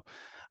show.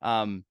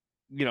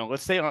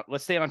 Let's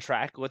stay on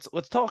track.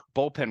 Let's talk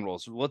bullpen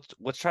roles.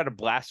 Let's try to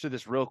blast through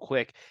this real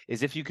quick.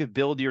 Is if you could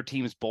build your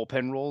team's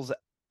bullpen roles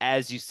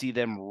as you see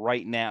them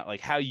right now,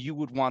 like how you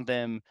would want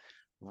them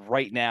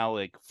right now,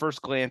 like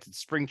first glance at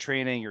spring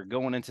training, you're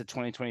going into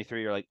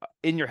 2023, you're like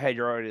in your head,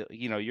 you're already,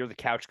 you're the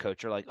couch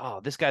coach. You're like,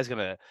 oh, this guy's going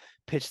to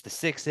pitch the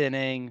 6th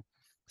inning,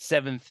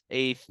 7th,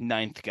 8th,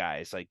 9th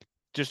guys. Like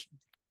just,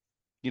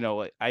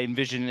 I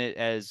envision it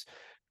as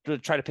to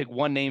try to pick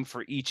one name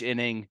for each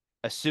inning,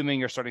 assuming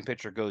your starting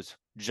pitcher goes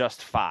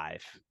just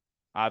 5.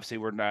 Obviously,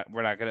 we're not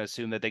going to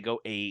assume that they go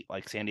 8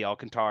 like Sandy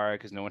Alcantara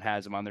because no one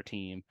has him on their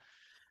team.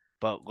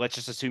 But let's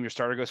just assume your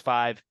starter goes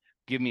 5.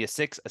 Give me a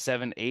 6, a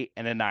 7, 8,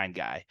 and a 9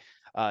 guy.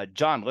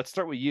 John, let's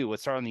start with you.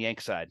 Let's start on the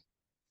Yank side.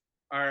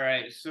 All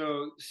right,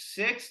 so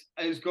 6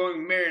 is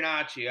going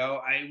Marinaccio.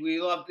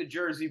 We love the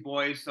Jersey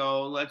boy,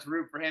 so let's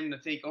root for him to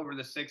take over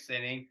the 6th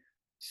inning.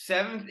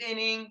 7th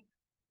inning,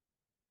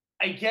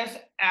 I guess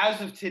as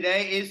of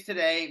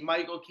today,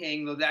 Michael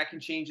King, though that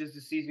can change as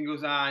the season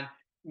goes on.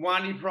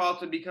 Wandy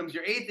Peralta becomes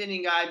your 8th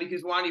inning guy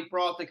because Wandy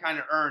Peralta kind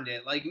of earned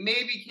it. Like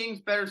maybe King's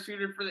better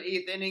suited for the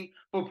 8th inning,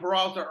 but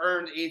Peralta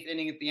earned 8th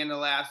inning at the end of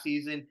last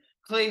season.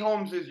 Clay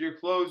Holmes is your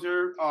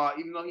closer,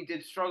 even though he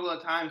did struggle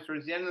at times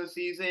towards the end of the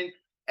season.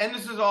 And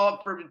this is all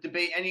up for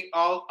debate,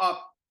 all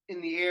up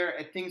in the air,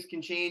 and things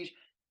can change.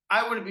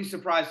 I wouldn't be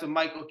surprised if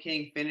Michael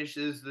King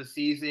finishes the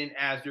season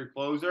as your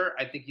closer.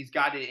 I think he's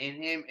got it in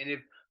him. And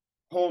if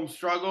Holmes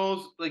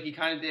struggles like he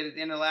kind of did at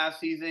the end of last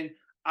season,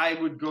 I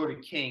would go to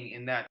King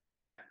in that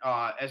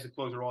as a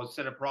closer role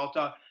instead of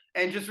Peralta.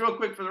 And just real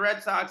quick for the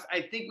Red Sox,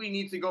 I think we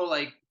need to go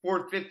like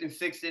 4th, 5th, and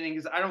 6th inning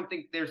because I don't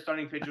think their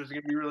starting pitchers are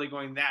going to be really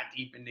going that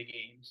deep into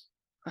games.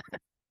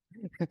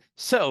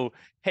 So,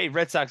 hey,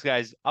 Red Sox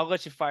guys, I'll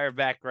let you fire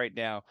back right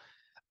now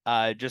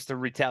just to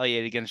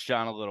retaliate against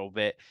John a little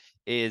bit.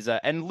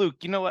 And Luke,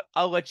 you know what?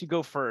 I'll let you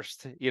go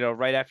first,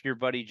 right after your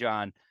buddy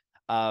John.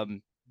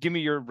 Give me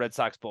your Red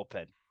Sox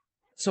bullpen.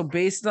 So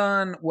based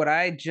on what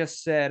I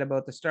just said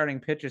about the starting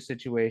pitcher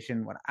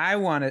situation, what I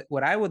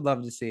would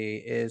love to see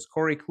is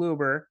Corey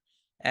Kluber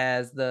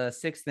as the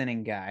 6th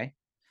inning guy,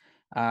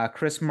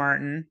 Chris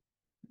Martin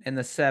in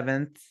the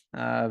 7th,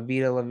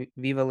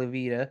 Viva La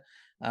Vida,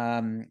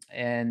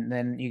 and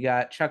then you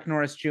got Chuck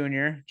Norris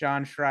Jr.,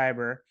 John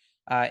Schreiber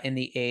in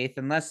the 8th,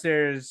 unless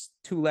there's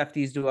 2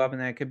 lefties due up,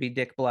 and then it could be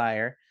Dick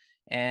Blyer.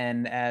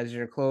 And as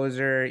your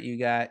closer, you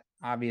got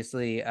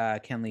obviously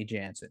Kenley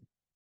Jansen.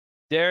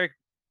 Derek,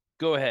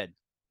 go ahead.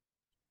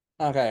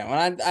 Okay,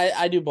 when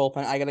I do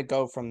bullpen, I gotta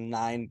go from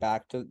 9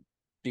 back to,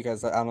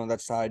 because I don't know,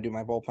 that's how I do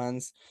my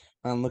bullpens.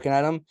 I'm looking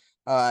at them.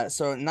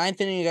 So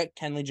 9th inning you got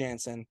Kenley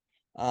Jansen.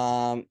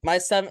 My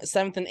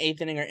 7th and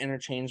 8th inning are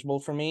interchangeable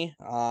for me.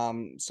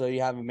 So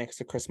you have a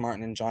mix of Chris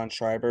Martin and John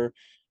Schreiber.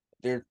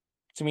 To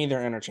me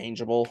they're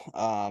interchangeable.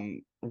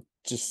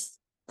 Just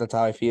that's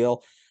how I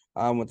feel.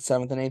 With the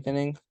 7th and 8th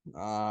inning.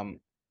 And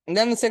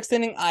then the 6th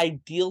inning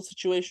ideal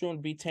situation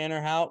would be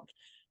Tanner Houck.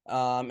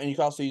 And you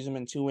can also use him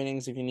in 2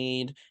 innings if you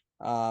need,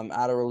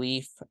 out of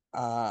relief.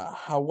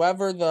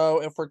 However,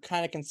 though, if we're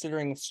kind of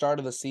considering the start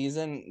of the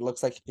season, it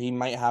looks like he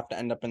might have to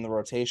end up in the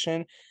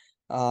rotation.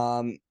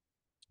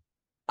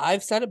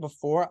 I've said it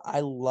before, I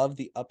love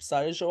the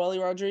upside of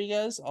Joely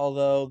Rodriguez,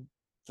 although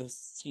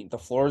the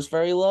floor is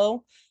very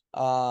low.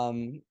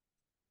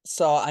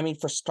 So, I mean,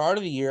 for start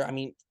of the year, I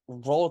mean,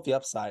 roll with the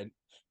upside.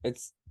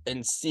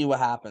 And see what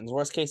happens.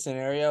 Worst case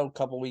scenario, a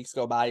couple weeks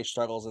go by, he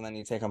struggles, and then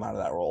you take him out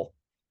of that role.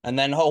 And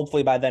then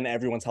hopefully by then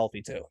everyone's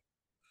healthy too.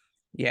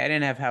 Yeah, I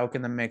didn't have Houck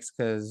in the mix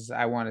because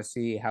I want to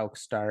see Houck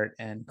start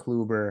and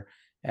Kluber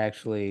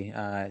actually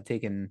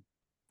taking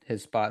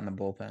his spot in the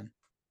bullpen.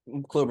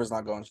 Kluber's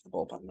not going to the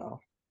bullpen, no.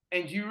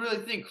 And do you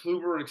really think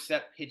Kluber would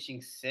accept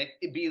pitching sick?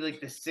 It'd be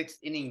like the 6th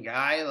inning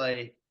guy.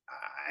 Like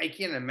I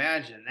can't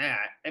imagine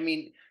that. I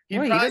mean, he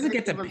doesn't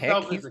get to pick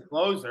as a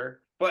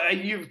closer.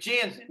 But you have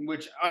Jansen,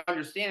 which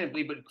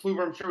understandably, but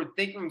Kluber, I'm sure, would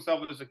think of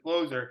himself as a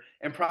closer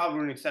and probably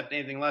wouldn't accept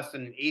anything less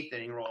than an 8th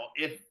inning role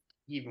if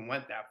he even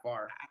went that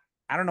far.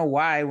 I don't know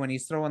why when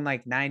he's throwing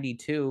like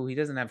 92, he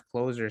doesn't have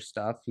closer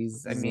stuff.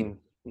 He's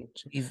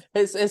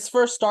his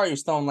first start,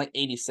 he's throwing like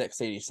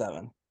 86,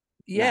 87.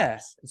 Yeah.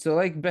 Nice. So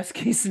like best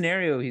case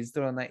scenario, he's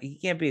throwing like he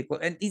can't be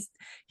and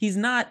he's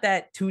not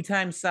that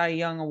 2-time Cy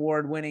Young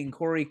Award winning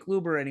Corey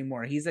Kluber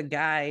anymore. He's a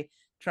guy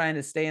trying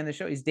to stay in the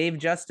show. He's Dave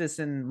Justice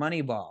in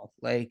Moneyball.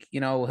 Like,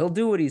 he'll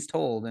do what he's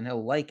told and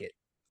he'll like it.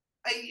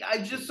 I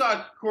just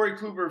saw Corey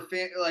Kluber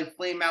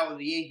flame out with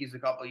the Yankees a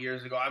couple of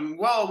years ago. I'm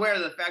well aware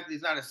of the fact that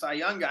he's not a Cy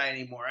Young guy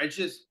anymore. I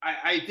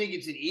think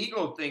it's an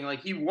ego thing.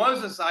 Like he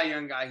was a Cy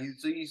Young guy.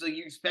 He's like,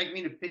 you expect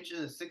me to pitch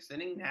in the 6th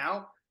inning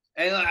now?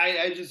 And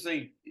I just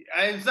think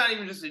it's not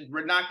even just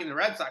knocking the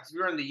Red Sox. If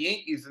you're on the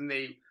Yankees and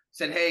they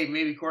said, hey,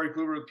 maybe Corey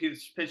Kluber would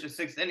pitch the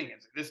 6th inning,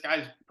 it's like, this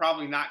guy's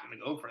probably not going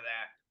to go for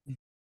that.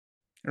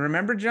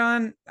 Remember,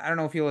 John, I don't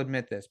know if you'll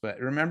admit this, but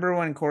remember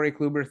when Corey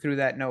Kluber threw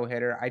that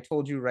no-hitter? I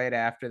told you right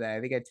after that. I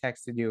think I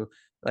texted you,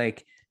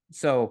 like,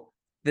 so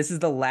this is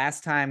the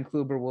last time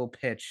Kluber will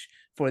pitch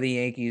for the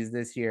Yankees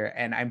this year,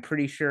 and I'm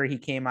pretty sure he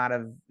came out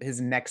of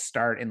his next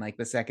start in, like,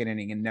 the 2nd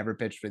inning and never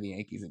pitched for the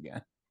Yankees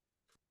again.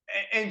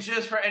 And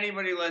just for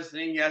anybody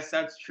listening, yes,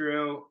 that's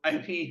true. I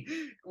mean,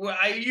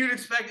 you'd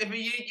expect if a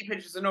Yankee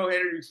pitches a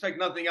no-hitter, you expect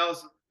nothing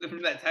else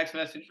from that text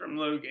message from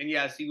Luke, and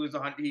yes, he was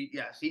 100.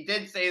 Yes, he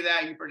did say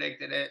that. He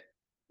predicted it.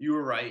 You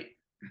were right.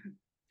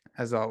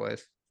 As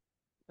always.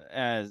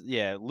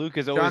 Luke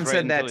is always John right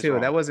said until that he's too.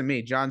 wrong. That wasn't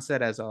me. John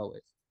said as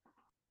always.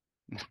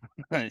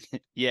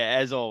 Yeah,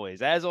 as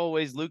always,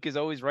 Luke is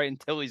always right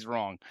until he's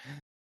wrong.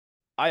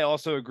 I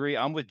also agree.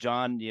 I'm with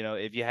John. You know,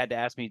 if you had to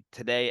ask me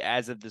today,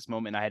 as of this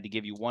moment, I had to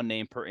give you one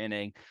name per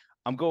inning.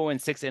 I'm going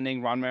 6th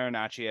inning, Ron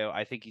Marinaccio.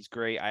 I think he's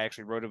great. I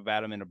actually wrote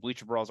about him in a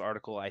Bleacher Brawls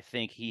article. I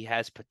think he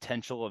has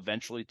potential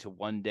eventually to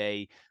one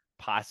day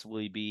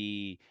possibly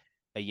be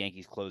a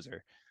Yankees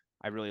closer.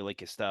 I really like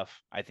his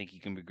stuff. I think he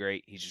can be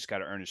great. He's just got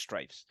to earn his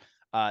stripes.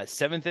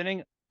 7th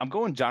inning, I'm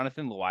going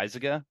Jonathan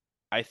Loaizaga.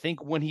 I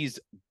think when he's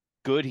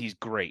good, he's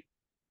great.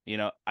 You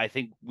know, I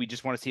think we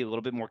just want to see a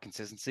little bit more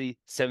consistency.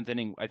 7th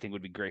inning, I think,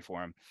 would be great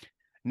for him.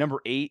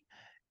 Number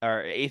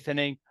 8th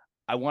inning,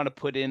 I want to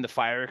put in the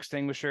fire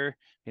extinguisher,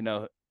 you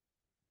know,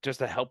 just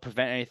to help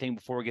prevent anything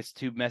before it gets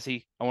too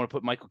messy. I want to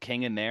put Michael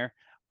King in there.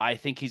 I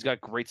think he's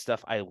got great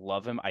stuff. I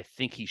love him. I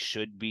think he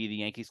should be the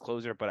Yankees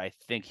closer, but I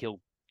think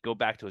he'll go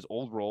back to his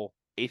old role.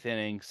 8th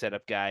inning,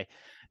 setup guy.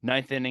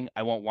 9th inning,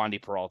 I want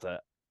Wandy Peralta.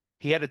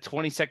 He had a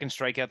 20-second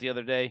strikeout the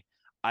other day.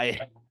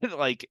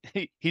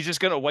 He's just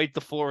going to wipe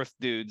the floor with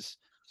dudes,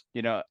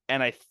 you know,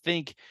 and I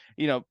think,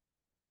 you know,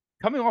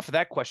 coming off of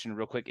that question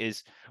real quick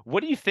is,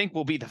 what do you think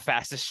will be the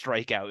fastest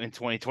strikeout in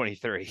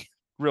 2023?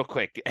 Real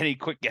quick. Any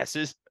quick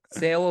guesses?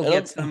 Sale will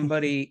get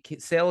somebody.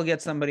 Sale will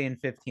get somebody in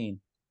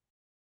 15.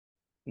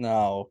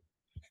 No,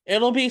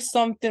 it'll be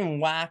something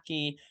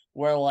wacky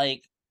where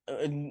like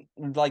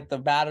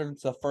the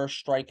batter's the first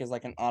strike is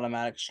like an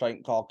automatic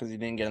strike call because he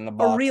didn't get in the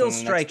box. A real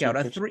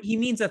strikeout. He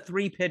means a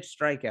 3-pitch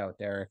strikeout,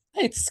 Derek.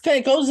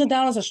 It goes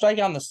down as a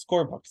strikeout on the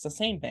scorebook. It's the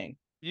same thing.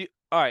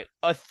 All right,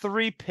 a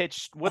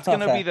 3-pitch. What's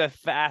going to be the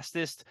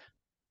fastest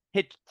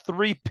hit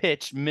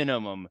 3-pitch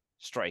minimum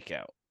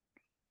strikeout?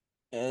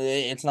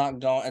 It's not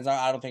going. It's not.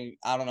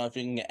 I don't know if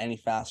you can get any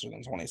faster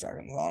than 20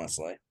 seconds.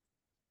 Honestly,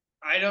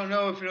 I don't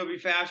know if it'll be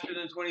faster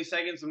than 20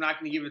 seconds. I'm not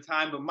going to give it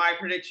time, but my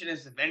prediction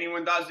is if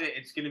anyone does it,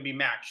 it's going to be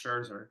Max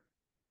Scherzer.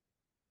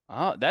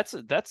 Oh,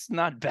 that's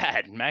not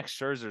bad. Max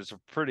Scherzer's a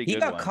pretty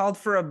good one. He got called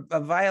for a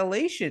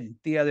violation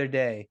the other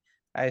day.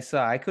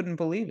 I couldn't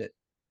believe it.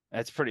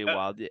 That's pretty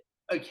wild.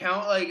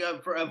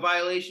 For a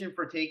violation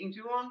for taking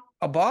too long?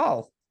 A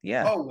ball.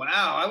 Yeah. Oh,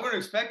 wow. I would have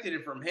expected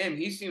it from him.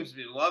 He seems to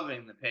be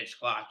loving the pitch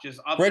clock. Just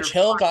up Rich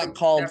Hill got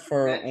called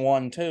for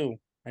one too,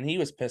 and he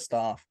was pissed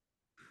off.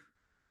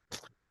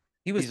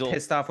 He was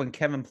pissed off when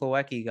Kevin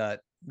Plawecki got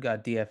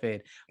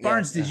DFA'd.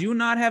 Barnes, did you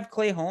not have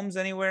Clay Holmes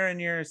anywhere in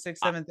your 6th,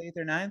 7th, 8th,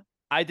 or 9th?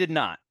 I did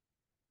not.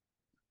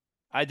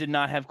 I did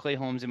not have Clay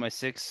Holmes in my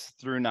 6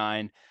 through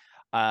 9.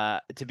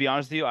 To be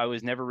honest with you, I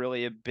was never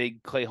really a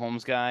big Clay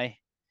Holmes guy.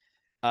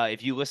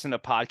 If you listen to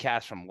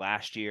podcasts from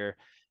last year,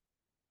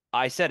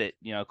 I said it,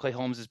 you know, Clay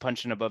Holmes is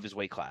punching above his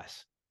weight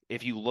class.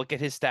 If you look at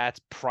his stats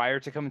prior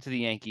to coming to the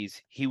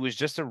Yankees, he was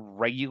just a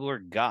regular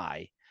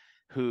guy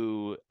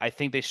who I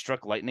think they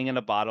struck lightning in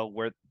a bottle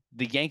where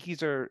the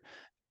Yankees are,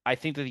 I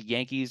think that the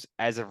Yankees,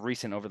 as of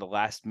recent, over the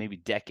last maybe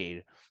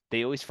decade,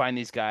 they always find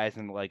these guys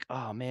and like,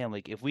 oh man,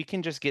 like if we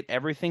can just get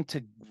everything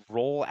to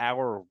roll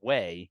our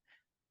way,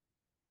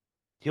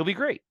 he'll be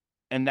great.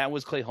 And that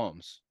was Clay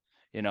Holmes,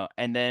 you know,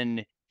 and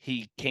then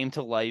he came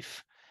to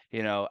life.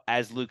 You know,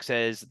 as Luke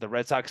says, the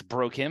Red Sox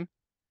broke him.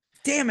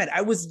 Damn it.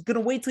 I was going to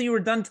wait till you were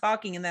done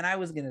talking, and then I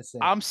was going to say.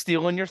 I'm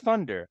stealing your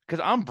thunder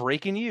because I'm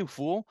breaking you,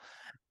 fool.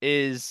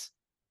 Is,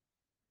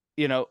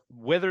 you know,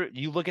 whether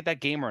you look at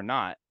that game or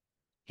not,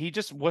 he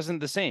just wasn't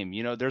the same.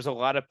 You know, there's a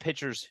lot of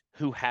pitchers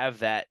who have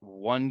that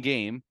one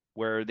game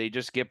where they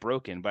just get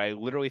broken. But I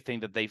literally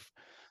think that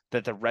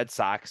the Red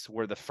Sox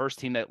were the first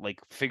team that like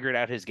figured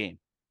out his game.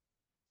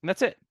 And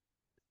that's it.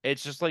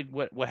 It's just like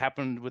what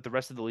happened with the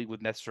rest of the league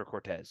with Nestor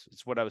Cortez.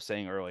 It's what I was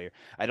saying earlier.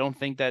 I don't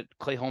think that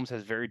Clay Holmes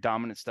has very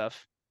dominant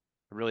stuff.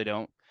 I really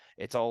don't.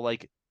 It's all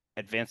like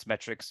advanced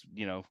metrics,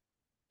 you know,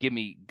 give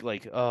me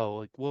like, oh,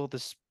 like, well,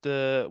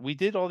 we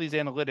did all these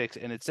analytics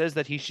and it says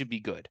that he should be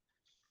good.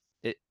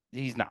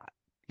 He's not.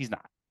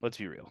 Let's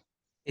be real.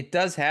 It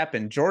does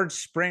happen. George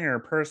Springer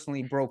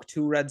personally broke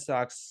 2 Red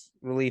Sox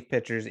relief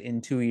pitchers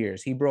in 2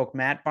 years. He broke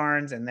Matt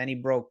Barnes and then he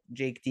broke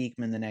Jake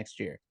Diekman the next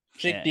year.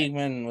 Jake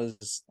Diekman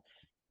was...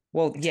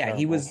 Well, yeah, terrible.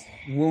 He was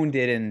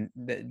wounded,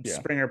 and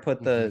Springer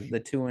put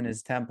the 2 in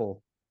his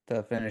temple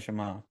to finish him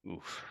off.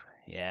 Oof.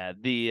 Yeah,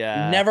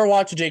 never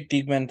watch Jake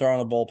Diekman throw in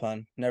the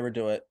bullpen. Never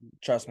do it.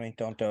 Trust me,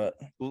 don't do it.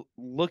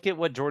 Look at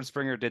what George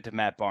Springer did to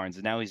Matt Barnes,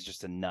 and now he's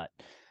just a nut.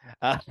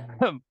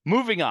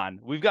 Moving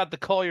on, we've got the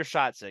Call Your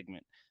Shot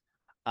segment.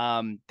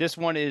 This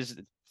one is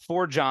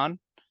for John.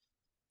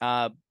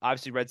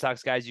 Obviously, Red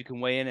Sox guys, you can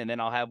weigh in, and then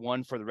I'll have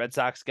one for the Red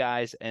Sox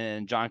guys,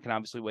 and John can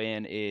obviously weigh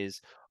in. Is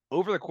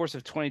over the course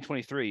of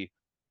 2023,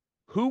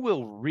 who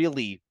will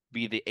really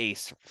be the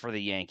ace for the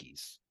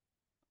Yankees?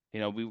 You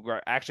know, we were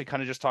actually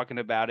kind of just talking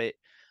about it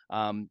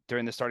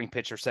during the starting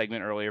pitcher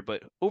segment earlier,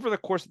 but over the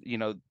course, you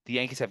know, the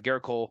Yankees have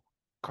Garrett Cole,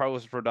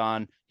 Carlos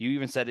Rodon. You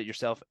even said it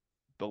yourself,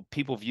 but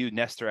people view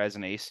Nestor as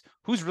an ace.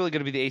 Who's really going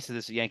to be the ace of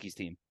this Yankees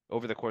team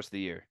over the course of the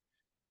year?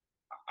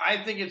 I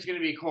think it's going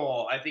to be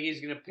Cole. I think he's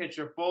going to pitch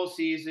a full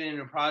season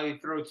and probably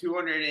throw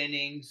 200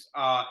 innings.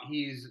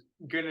 He's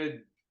going to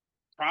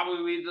probably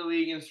lead the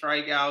league in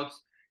strikeouts,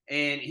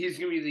 and he's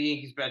going to be the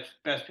Yankees'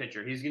 best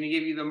pitcher. He's going to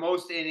give you the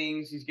most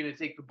innings. He's going to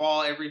take the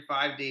ball every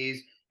 5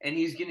 days, and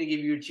he's going to give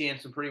you a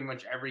chance in pretty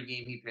much every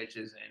game he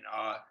pitches in.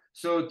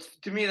 So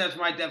to me, that's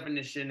my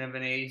definition of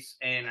an ace,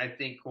 and I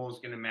think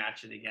Cole's going to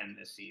match it again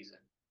this season.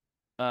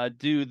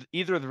 Do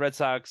either of the Red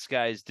Sox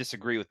guys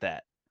disagree with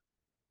that?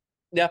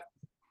 Yeah.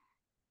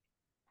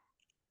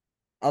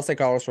 I'll say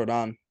Carlos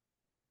Rodon.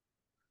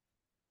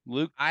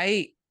 Luke?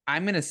 I'm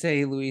gonna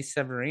say Luis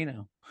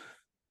Severino.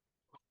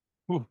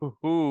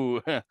 Ooh.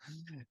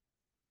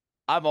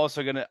 I'm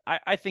also gonna.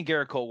 I think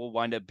Gerrit Cole will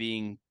wind up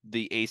being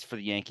the ace for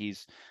the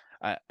Yankees.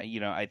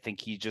 I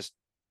think he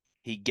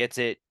gets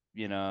it.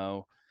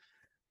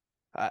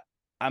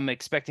 I'm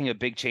expecting a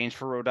big change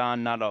for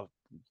Rodon.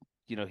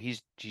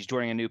 He's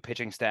joining a new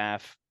pitching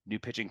staff, new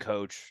pitching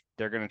coach.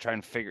 They're gonna try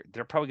and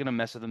they're probably gonna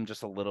mess with him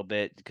just a little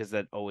bit because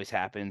that always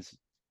happens.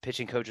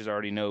 Pitching coaches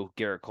already know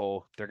Gerrit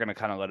Cole. They're gonna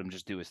kind of let him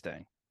just do his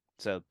thing.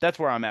 So that's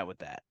where I'm at with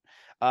that.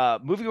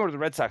 Moving over to the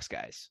Red Sox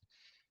guys.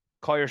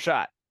 Call your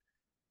shot.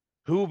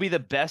 Who will be the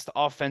best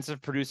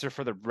offensive producer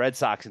for the Red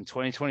Sox in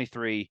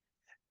 2023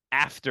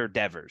 after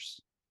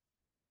Devers?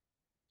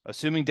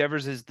 Assuming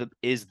Devers is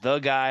the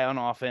guy on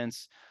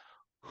offense,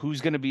 who's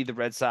going to be the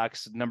Red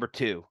Sox number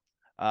 2?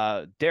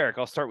 Derek,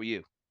 I'll start with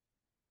you.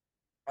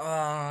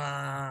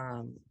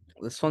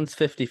 This one's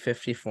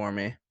 50-50 for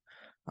me.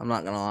 I'm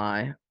not gonna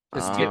lie.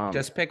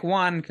 Just pick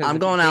one. Because I'm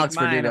going Alex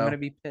Verdugo. I'm gonna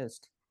be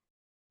pissed.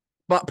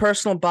 But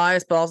personal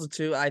bias, but also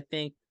too, I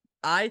think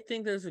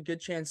there's a good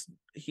chance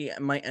he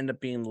might end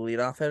up being the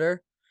leadoff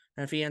hitter.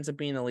 And if he ends up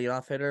being the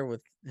leadoff hitter with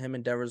him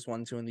and Devers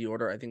 1, 2 in the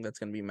order, I think that's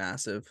going to be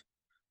massive.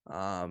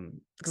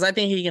 Because I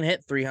think he can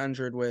hit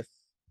 300 with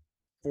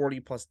 40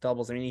 plus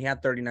doubles. I mean, he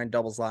had 39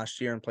 doubles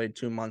last year and played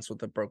 2 months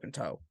with a broken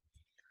toe.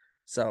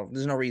 So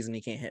there's no reason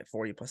he can't hit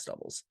 40 plus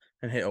doubles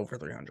and hit over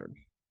 300.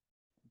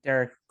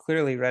 Derek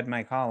clearly read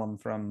my column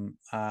from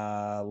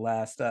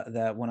last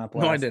that went up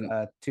last No, I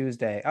didn't.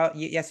 Tuesday. Oh,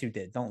 yes, you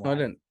did. Don't lie. No, I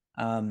didn't.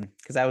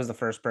 Because I was the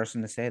first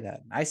person to say that.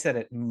 I said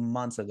it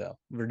months ago.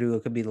 Verdugo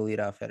could be the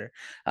leadoff hitter.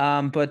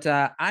 But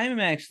I'm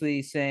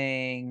actually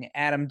saying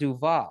Adam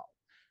Duvall.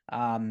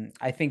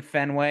 I think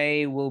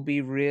Fenway will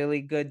be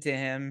really good to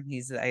him. I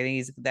think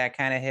he's that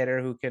kind of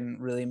hitter who can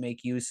really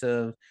make use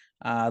of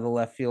the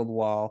left field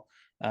wall.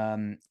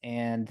 Look,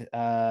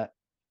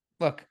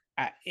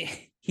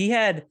 he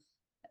had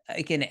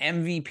like an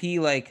MVP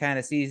like kind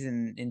of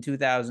season in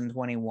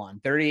 2021,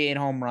 38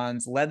 home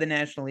runs, led the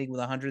National League with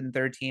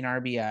 113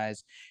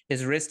 RBIs.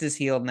 His wrist is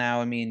healed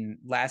now. I mean,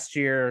 last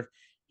year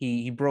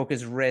he broke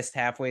his wrist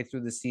halfway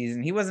through the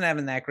season. He wasn't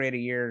having that great a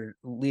year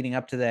leading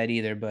up to that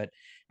either, but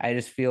I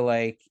just feel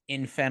like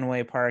in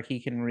Fenway Park, he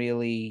can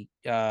really,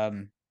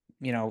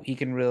 he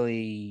can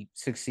really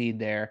succeed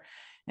there.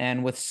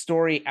 And with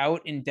Story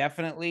out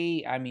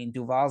indefinitely, I mean,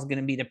 Duvall's going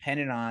to be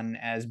dependent on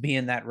as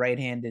being that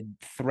right-handed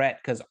threat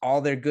because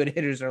all their good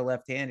hitters are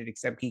left-handed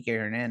except Kike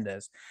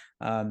Hernandez.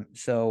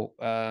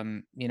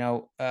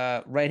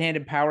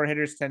 Right-handed power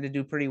hitters tend to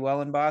do pretty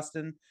well in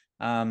Boston.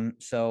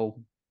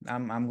 So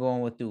I'm going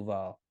with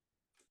Duvall.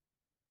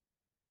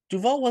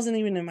 Duvall wasn't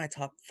even in my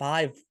top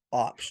 5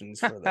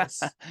 options for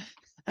this.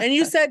 And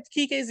you said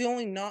Kike is the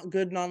only not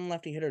good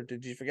non-lefty hitter.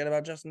 Did you forget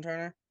about Justin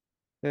Turner?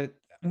 I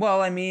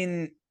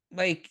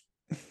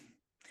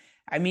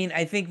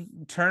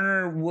think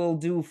Turner will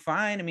do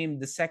fine. I mean,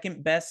 the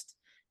second best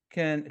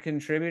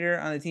contributor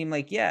on the team,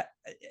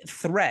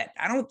 threat.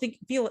 I don't think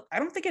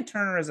of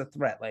Turner as a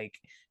threat. Like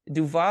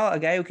Duvall, a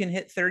guy who can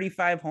hit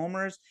 35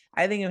 homers,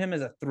 I think of him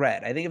as a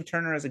threat. I think of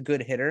Turner as a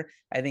good hitter.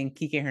 I think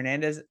Kike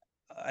Hernandez,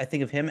 I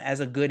think of him as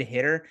a good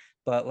hitter,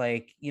 but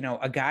a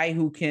guy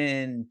who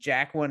can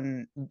jack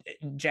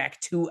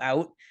 2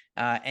 out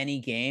any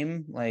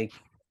game,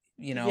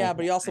 Yeah,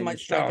 but he also might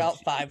strike out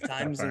 5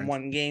 times in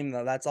one game,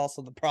 though. That's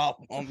also the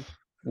problem.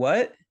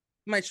 What?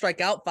 He might strike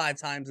out 5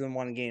 times in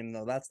one game,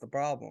 though. That's the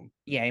problem.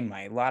 Yeah, he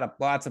might.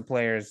 Lots of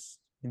players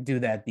do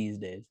that these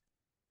days.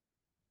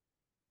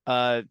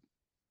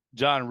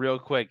 John, real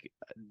quick,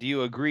 do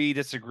you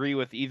disagree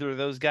with either of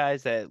those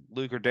guys that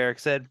Luke or Derek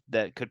said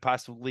that could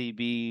possibly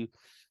be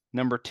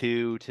number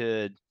 2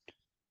 to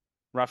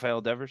Rafael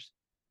Devers?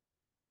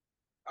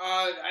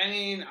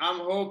 I'm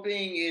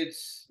hoping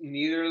it's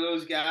neither of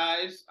those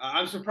guys.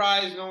 I'm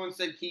surprised no one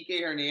said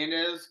Kike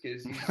Hernandez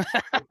because he's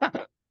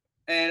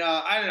and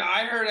I don't know.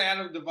 I heard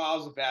Adam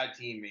Duvall's a bad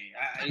teammate.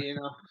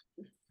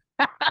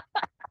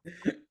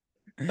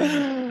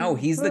 No,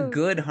 he's the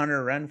good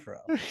Hunter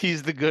Renfroe.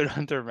 He's the good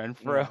Hunter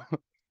Renfroe. Yeah.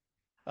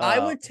 I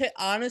would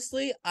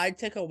honestly, I'd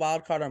take a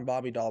wild card on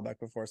Bobby Dahlbeck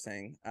before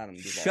saying Adam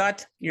Duvall.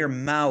 Shut your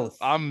mouth.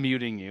 I'm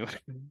muting you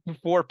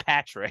for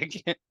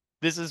Patrick.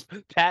 This is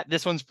Pat.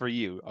 This one's for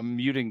you. I'm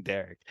muting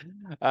Derek.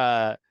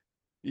 I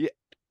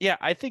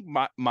think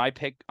my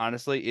pick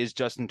honestly is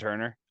Justin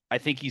Turner. I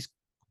think he's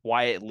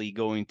quietly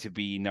going to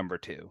be number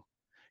 2.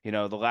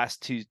 The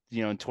last 2,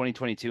 in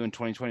 2022 and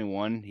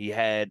 2021, he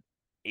had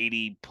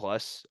 80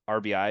 plus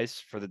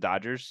RBIs for the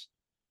Dodgers.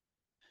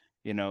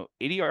 80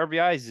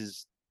 RBIs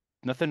is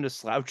nothing to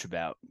slouch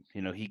about.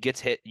 He gets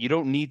hit. You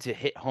don't need to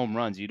hit home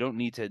runs. You don't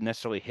need to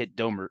necessarily hit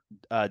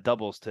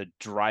doubles to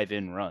drive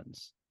in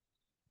runs.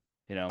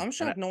 I'm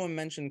shocked no one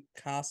mentioned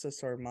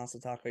Casas or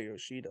Masataka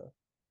Yoshida.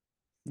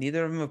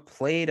 Neither of them have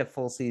played a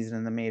full season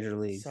in the major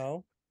leagues.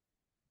 So,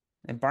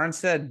 and Barnes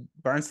said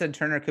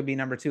Turner could be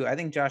number 2. I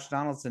think Josh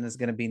Donaldson is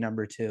going to be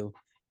number 2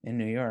 in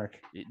New York.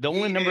 The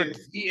only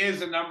he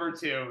is a number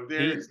 2.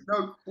 There's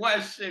no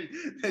question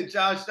that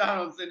Josh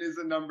Donaldson is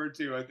a number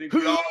 2. I think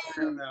we all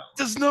agree on that.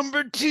 Does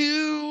number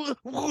 2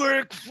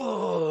 work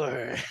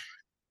for?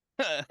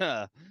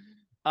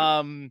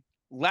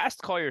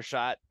 Last call your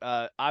shot.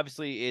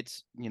 Obviously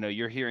it's,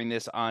 you're hearing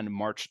this on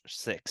March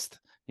 6th.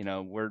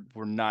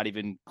 We're not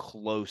even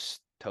close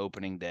to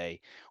opening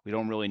day. We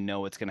don't really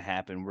know what's going to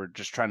happen. We're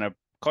just trying to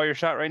call your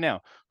shot right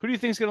now. Who do you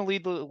think is going to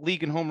lead the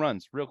league in home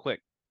runs real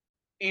quick?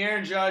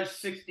 Aaron Judge,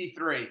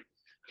 63.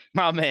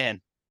 My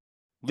man.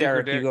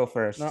 Derek, you go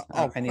first. No,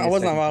 I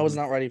was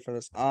not ready for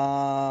this.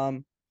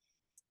 Hold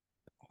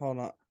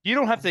on. You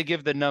don't have to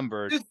give the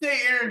number. Just say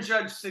Aaron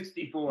Judge,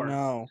 64.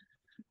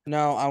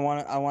 No, I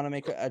want to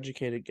make an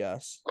educated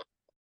guess.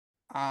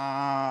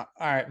 All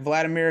right,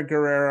 Vladimir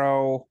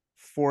Guerrero,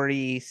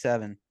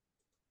 47.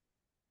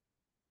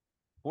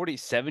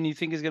 47 you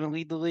think is going to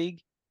lead the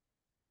league?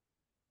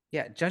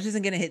 Yeah, Judge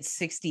isn't going to hit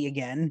 60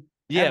 again.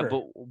 Yeah, ever.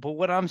 but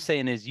what I'm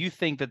saying is you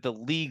think that the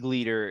league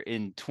leader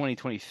in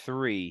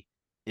 2023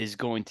 is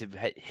going to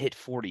hit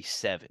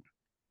 47.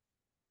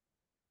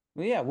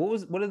 Well, yeah,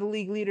 what did the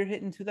league leader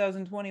hit in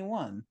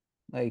 2021?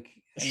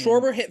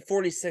 Schwarber hit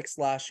 46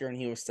 last year and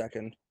he was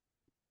second.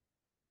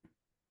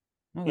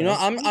 Okay.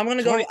 I'm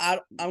gonna go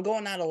out. I'm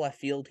going out of left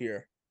field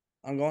here.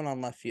 I'm going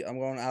on left field. I'm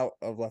going out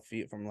of left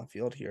field from left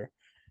field here.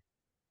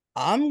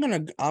 I'm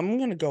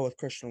gonna go with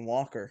Christian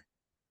Walker.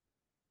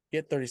 He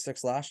hit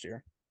 36 last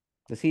year.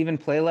 Does he even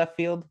play left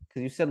field?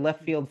 Because you said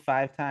left field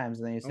 5 times,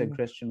 and then you said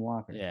Christian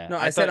Walker. Yeah. No,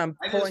 I said I'm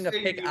pulling a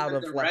pick out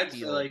of left Reds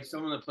field. Like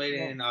someone that played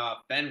in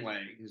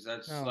Fenway, because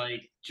that's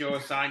like Joe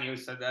Asano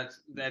said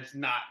that's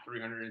not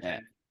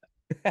 310.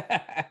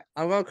 Yeah.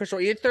 I'm going Christian.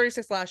 He hit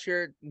 36 last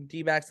year.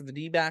 D-backs of the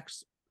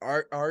D-backs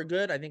are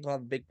good. I think he'll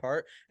have a big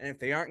part. And if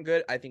they aren't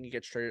good, I think he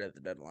gets traded at the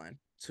deadline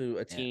to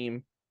a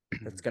team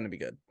that's going to be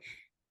good.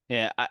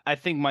 Yeah, I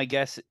think my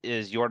guess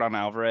is Yordan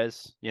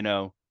Alvarez.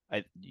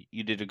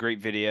 You did a great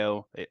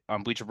video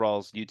on Bleacher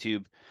Brawl's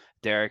YouTube,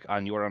 Derek,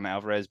 on Yordan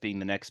Alvarez being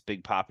the next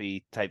big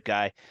poppy type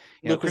guy.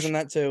 Luke was in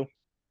that too.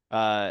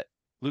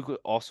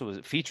 Luke also was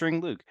featuring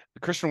Luke.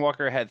 Christian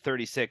Walker had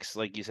 36,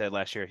 like you said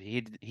last year.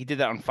 He did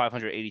that on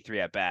 583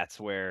 at bats,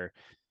 where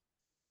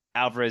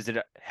Alvarez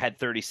had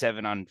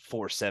 37 on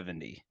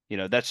 470.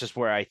 That's just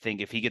where I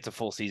think if he gets a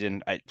full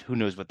season, who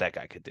knows what that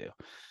guy could do.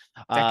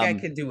 That guy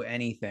could do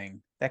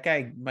anything. That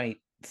guy might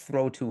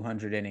throw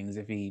 200 innings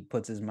if he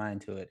puts his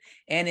mind to it.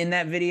 And in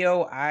that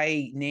video,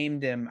 I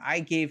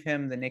gave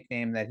him the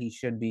nickname that he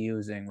should be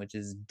using, which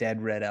is Dead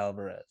Red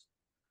Alvarez.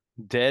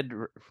 Dead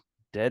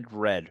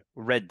Red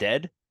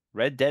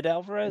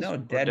Alvarez? No,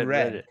 Dead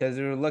Red, because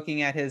we were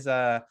looking at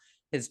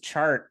his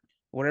chart,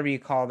 whatever you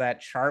call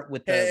that chart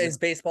with his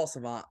Baseball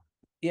Savant.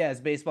 Yeah,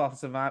 his Baseball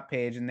Savant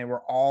page, and they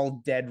were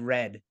all dead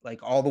red, like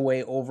all the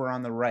way over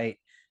on the right,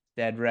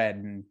 dead red.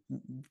 And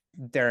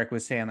Derek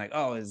was saying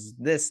oh, is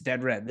this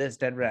dead red? This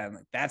dead red? I'm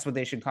like, that's what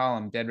they should call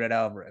him, Dead Red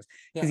Alvarez,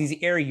 because he's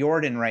Air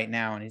Jordan right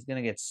now, and he's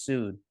gonna get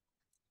sued.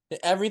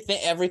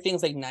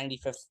 Everything's like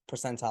 95th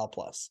percentile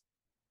plus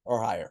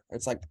or higher.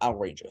 It's like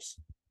outrageous.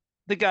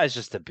 The guy's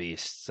just a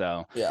beast.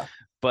 So yeah,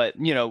 but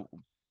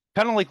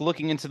kind of like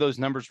looking into those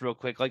numbers real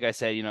quick. Like I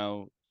said,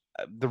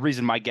 the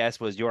reason my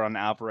guess was Yordan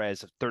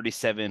Alvarez,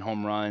 37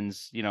 home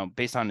runs,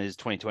 based on his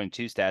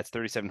 2022 stats,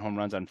 37 home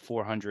runs on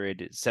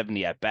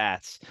 470 at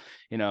bats.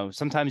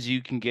 Sometimes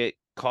you can get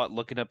caught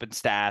looking up in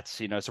stats,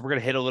 so we're going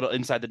to hit a little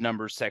inside the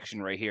numbers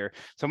section right here.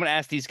 So I'm going to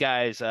ask these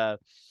guys,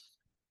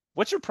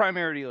 what's your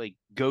primary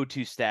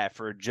go-to stat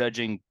for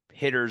judging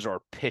hitters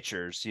or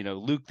pitchers?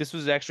 Luke, this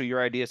was actually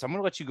your idea, so I'm going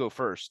to let you go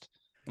first.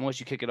 I'm going to let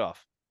you kick it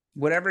off.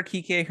 Whatever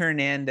Kike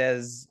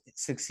Hernandez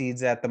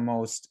succeeds at the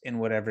most in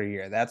whatever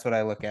year. That's what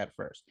I look at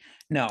first.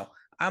 No,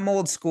 I'm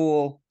old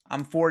school.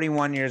 I'm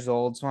 41 years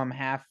old, so I'm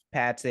half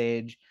Pat's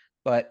age,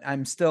 but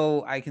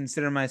I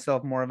consider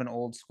myself more of an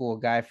old school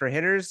guy. For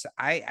hitters,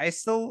 I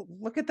still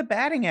look at the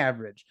batting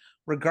average,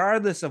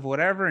 regardless of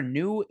whatever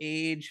new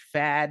age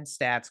fad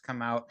stats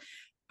come out.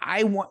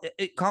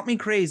 It caught me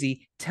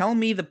crazy. Tell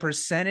me the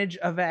percentage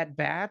of at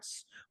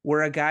bats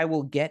where a guy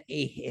will get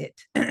a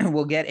hit,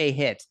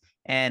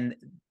 and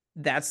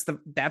that's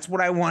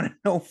what I want to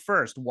know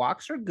first.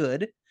 Walks are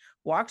good.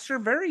 Walks are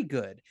very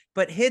good,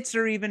 but hits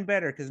are even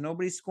better because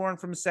nobody's scoring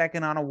from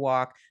second on a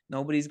walk.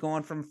 Nobody's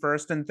going from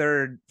first to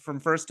third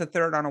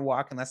on a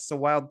walk unless it's a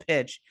wild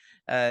pitch.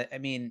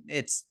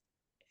 It's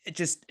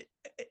just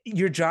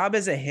your job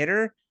as a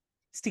hitter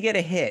is to get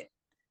a hit.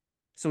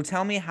 So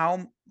tell me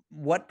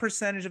what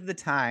percentage of the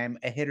time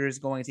a hitter is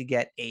going to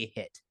get a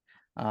hit.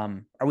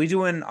 Are we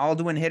doing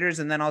hitters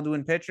and then I'll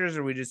doing pitchers,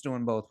 or are we just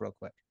doing both real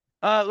quick?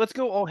 Let's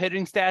go all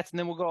hitting stats, and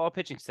then we'll go all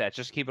pitching stats.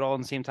 Just keep it all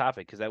on the same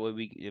topic, because that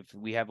way if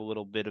we have a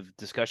little bit of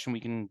discussion, we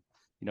can,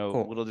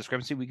 Cool. a little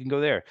discrepancy, we can go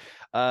there.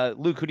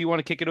 Luke, who do you want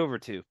to kick it over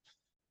to?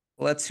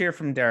 Let's hear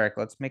from Derek.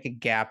 Let's make a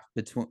gap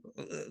between.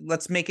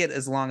 Let's make it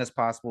as long as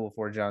possible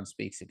before John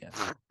speaks again.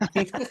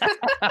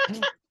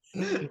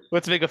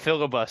 Let's make a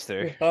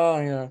filibuster.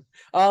 Oh yeah.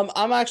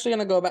 I'm actually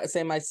gonna go back and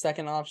say my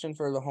second option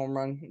for the home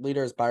run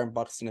leader is Byron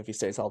Buxton if he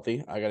stays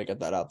healthy. I gotta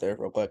get that out there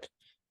real quick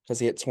because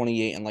he hit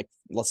 28 and like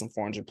less than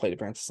 400 plate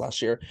appearances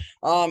last year.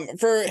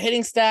 For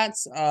hitting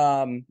stats,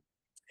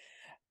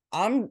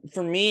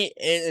 for me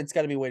it's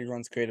got to be weighted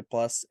runs created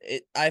plus.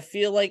 I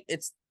feel like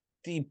it's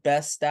the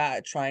best stat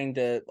at trying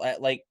to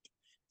like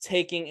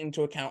taking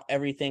into account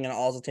everything and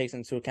also takes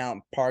into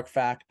account park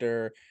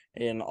factor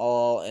and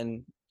all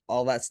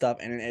that stuff,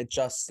 and it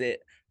adjusts it.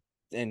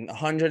 And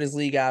 100 is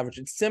league average.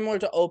 It's similar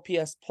to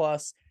OPS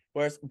plus,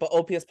 but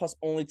OPS plus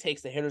only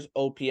takes the hitter's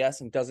OPS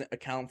and doesn't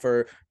account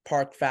for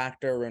park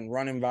factor and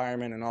run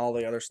environment and all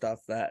the other stuff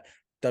that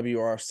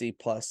WRC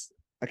plus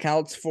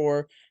accounts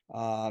for.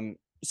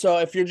 So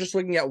if you're just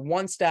looking at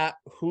one stat,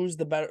 who's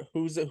the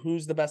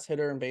best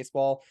hitter in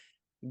baseball?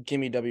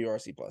 Give me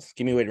WRC plus.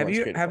 Give me weighted runs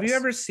created Have you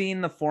plus. ever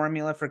seen the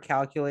formula for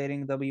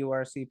calculating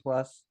WRC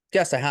plus?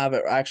 Yes, I have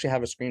it. I actually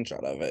have a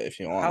screenshot of it if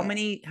you want. How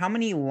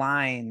many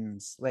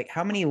lines, like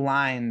how many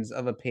lines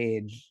of a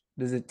page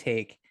does it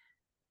take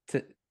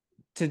to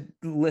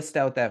list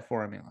out that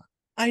formula?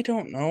 I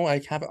don't know.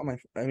 I have it on my.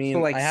 I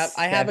mean, like I have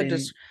a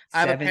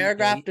seven,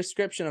 paragraph 8?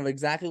 description of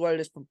exactly what it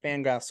is from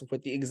Fangraphs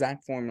with the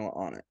exact formula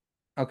on it.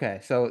 Okay,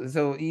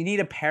 so you need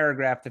a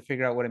paragraph to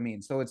figure out what it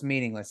means. So it's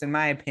meaningless, in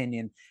my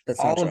opinion. That's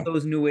all of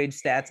those new age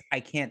stats, I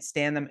can't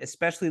stand them,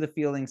 especially the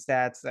fielding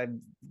stats. I've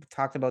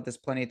talked about this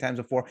plenty of times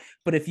before.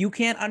 But if you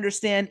can't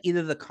understand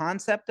either the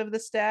concept of the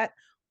stat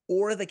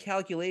or the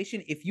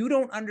calculation, if you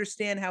don't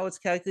understand how it's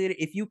calculated,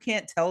 if you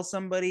can't tell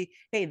somebody,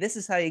 hey, this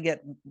is how you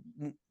get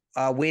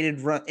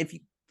weighted run,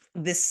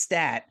 this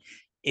stat,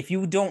 if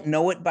you don't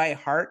know it by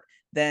heart,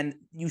 then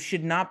you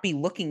should not be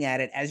looking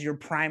at it as your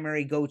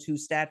primary go-to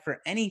stat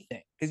for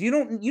anything, because you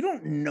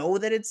don't know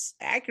that it's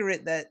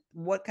accurate, that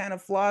what kind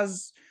of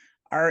flaws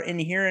are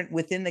inherent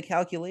within the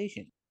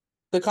calculation.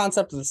 The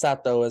concept of the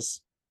stat though is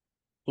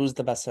who's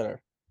the best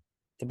hitter.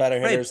 The better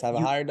hitters have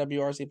a higher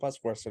WRC plus,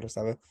 worse hitters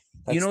have a.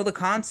 You know the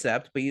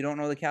concept, but you don't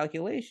know the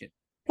calculation.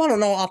 I don't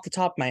know off the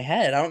top of my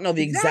head. I don't know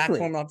the exact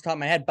formula off the top of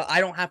my head, but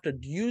I don't have to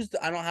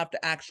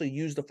actually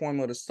use the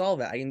formula to solve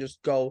it. I can just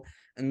go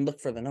and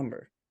look for the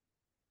number.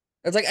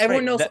 It's like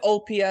everyone knows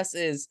OPS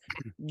is,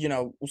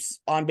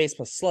 on base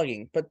plus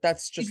slugging, but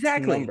that's just two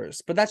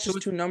numbers. But that's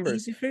just two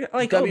numbers.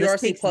 Like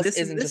WRC plus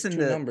isn't just two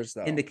numbers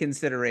though. Into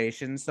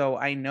consideration, so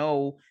I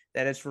know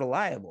that it's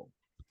reliable.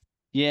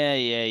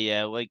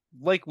 Yeah. Like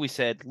we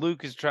said,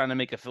 Luke is trying to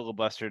make a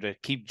filibuster to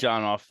keep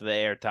John off the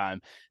airtime.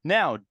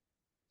 Now,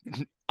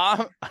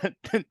 I'm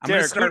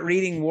gonna start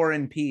reading War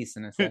and Peace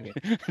in a second.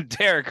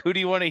 Derek, who do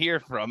you want to hear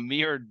from,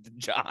 me or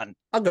John?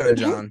 I'll go to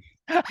John.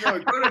 No,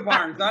 go to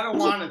Barnes. I don't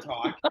want to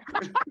talk.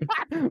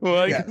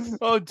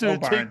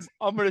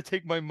 I'm gonna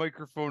take my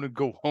microphone and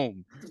go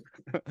home.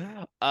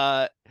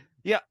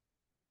 Yeah,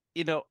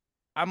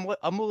 I'm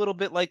a little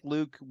bit like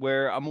Luke,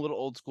 where I'm a little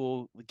old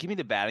school. Give me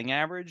the batting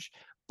average,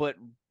 but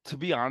to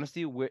be honest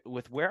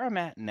with where I'm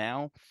at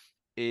now,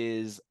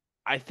 is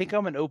I think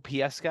I'm an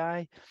OPS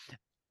guy.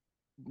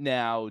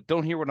 Now,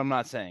 don't hear what I'm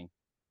not saying.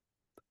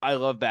 I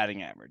love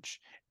batting average,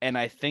 and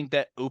I think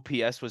that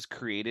OPS was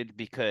created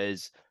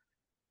because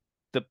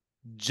the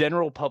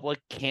general public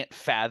can't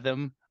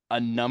fathom a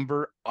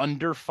number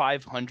under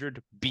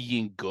 500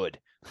 being good.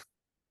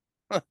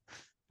 You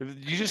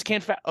just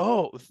can't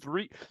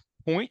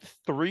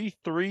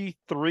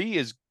 3.333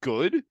 is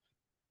good.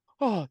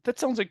 Oh, that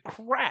sounds like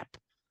crap.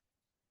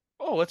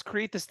 Oh, let's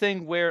create this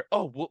thing where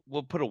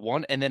we'll put a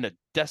 1 and then a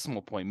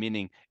decimal point,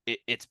 meaning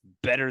it's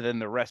better than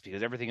the rest,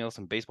 because everything else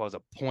in baseball is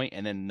a point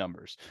and then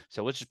numbers.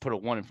 So let's just put a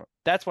 1 in front.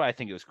 That's why I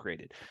think it was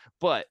created.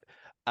 But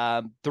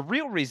the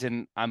real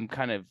reason I'm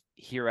kind of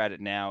here at it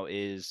now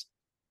is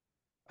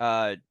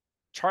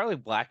Charlie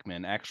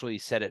Blackmon actually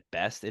said it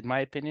best, in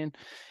my opinion,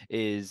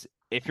 is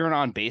if you're an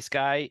on-base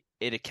guy,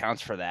 it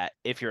accounts for that.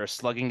 If you're a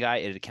slugging guy,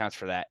 it accounts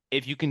for that.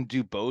 If you can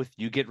do both,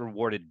 you get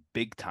rewarded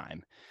big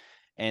time.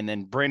 And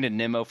then Brandon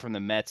Nimmo from the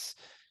Mets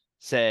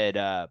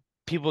said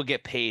people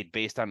get paid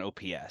based on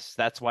OPS.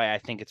 That's why I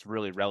think it's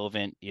really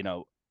relevant.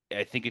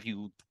 I think if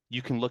you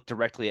can look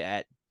directly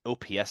at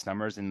OPS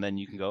numbers, and then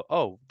you can go,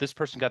 oh, this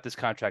person got this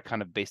contract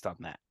kind of based on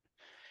that.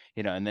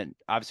 And then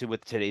obviously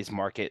with today's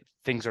market,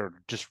 things are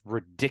just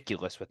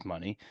ridiculous with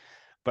money.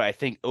 But I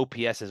think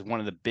OPS is one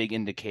of the big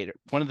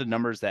one of the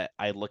numbers that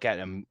I look at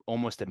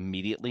almost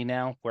immediately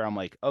now, where I'm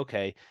like,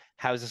 okay,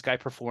 how is this guy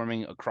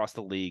performing across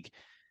the league?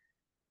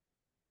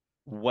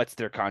 What's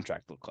their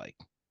contract look like?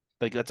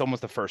 Like, that's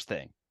almost the first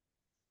thing.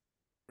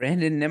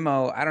 Brandon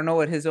Nimmo, I don't know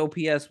what his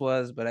OPS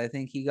was, but I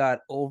think he got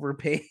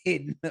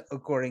overpaid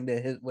according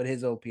to what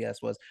his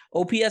OPS was.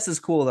 OPS is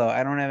cool though.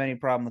 I don't have any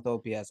problem with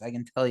OPS. I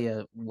can tell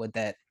you what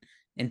that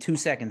In 2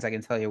 seconds, I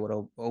can tell you what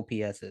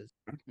OPS is.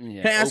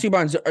 Yeah. Can I ask you,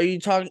 Barnes? Are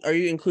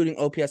you including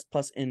OPS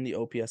plus in the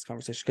OPS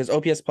conversation? Because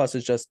OPS plus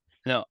is just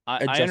No, I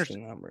adjusting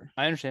understand. number.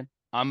 I understand.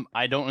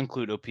 I don't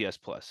include OPS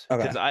plus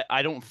Okay. because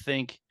I don't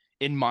think,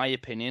 in my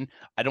opinion,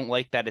 I don't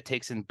like that it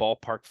takes in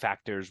ballpark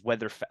factors,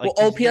 weather. Well,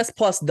 OPS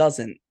plus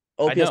doesn't.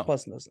 OPS know.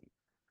 plus doesn't.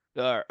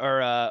 I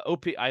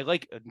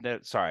like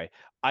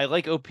I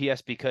like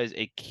OPS because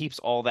it keeps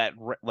all that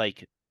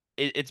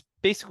it's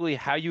basically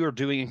how you are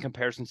doing in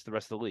comparison to the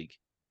rest of the league.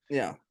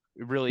 Yeah.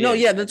 It really No,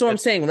 is. yeah, that's what I'm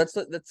saying. That's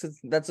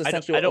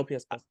essentially I what don't-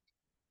 OPS plus.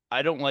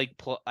 I don't like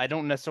I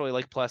don't necessarily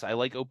like plus. I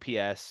like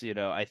OPS. You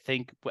know, I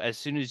think as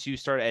soon as you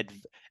start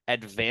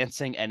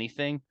advancing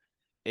anything,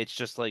 it's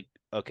just like,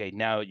 okay,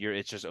 now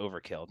it's just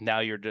overkill. Now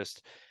you're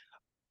just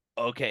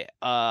okay.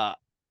 I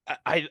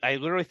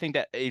literally think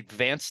that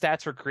advanced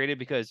stats were created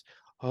because,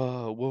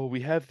 well,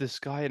 we have this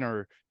guy in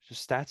our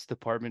stats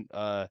department.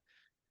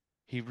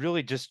 He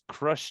really just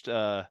crushed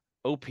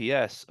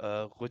OPS.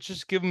 Let's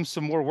just give him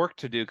some more work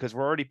to do because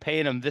we're already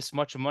paying him this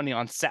much money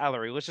on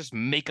salary. Let's just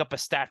make up a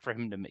stat for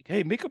him to make.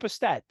 Hey, make up a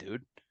stat,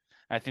 dude.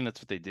 I think that's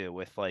what they do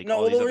with like No,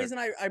 all well, these the other...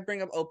 reason I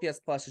bring up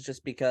OPS plus is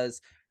just because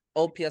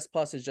OPS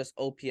plus is just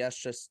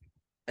OPS,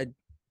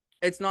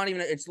 it's not even,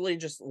 it's literally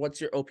just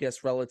what's your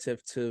OPS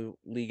relative to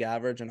league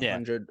average, and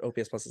 100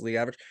 OPS plus is league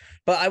average.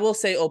 But I will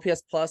say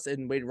OPS plus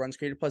and weighted runs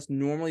created plus,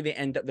 normally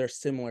they're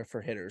similar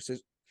for hitters.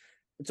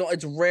 So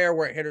it's rare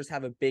where hitters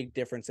have a big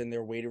difference in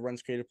their weighted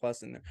runs created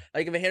plus. And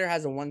like if a hitter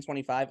has a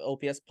 125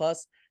 OPS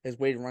plus, his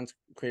weighted runs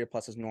created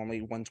plus is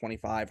normally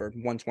 125 or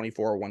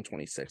 124 or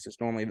 126. It's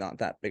normally not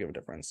that big of a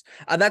difference.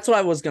 That's what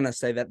I was gonna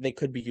say, that they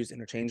could be used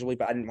interchangeably,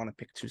 but I didn't want to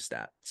pick two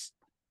stats.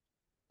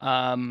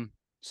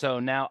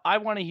 So now I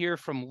want to hear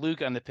from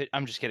Luke on the pitch.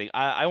 I'm just kidding.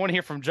 I want to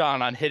hear from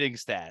John on hitting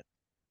stat.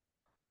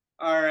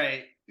 All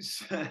right.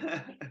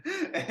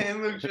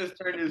 And Luke just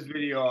turned his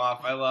video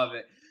off. I love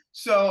it.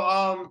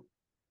 So,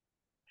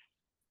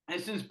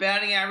 and since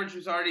batting average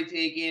was already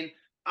taken,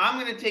 I'm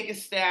going to take a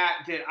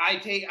stat that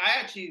I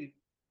actually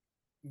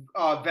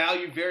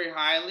value very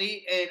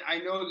highly. And I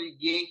know the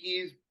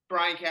Yankees,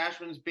 Brian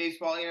Cashman's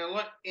baseball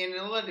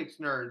analytics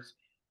nerds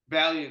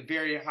value it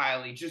very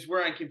highly. Just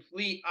we're on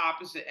complete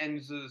opposite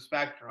ends of the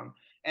spectrum.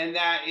 And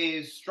that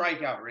is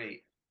strikeout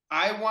rate.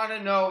 I want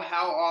to know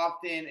how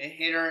often a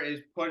hitter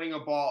is putting a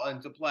ball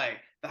into play.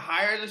 The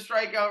higher the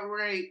strikeout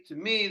rate, to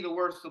me, the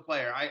worse the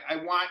player. I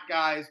want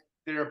guys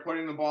that are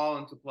putting the ball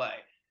into play.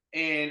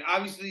 And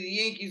obviously the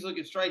Yankees look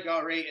at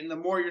strikeout rate, and the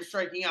more you're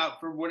striking out,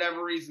 for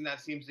whatever reason,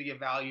 that seems to get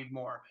valued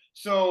more.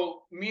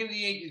 So me and the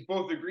Yankees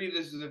both agree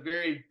this is a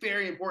very,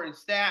 very important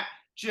stat.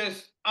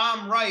 Just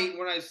I'm right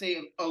when I say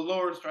a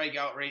lower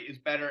strikeout rate is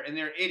better, and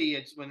they're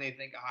idiots when they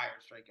think a higher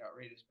strikeout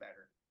rate is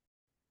better.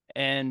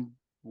 And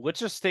let's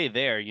just stay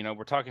there. You know,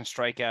 we're talking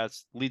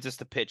strikeouts, leads us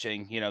to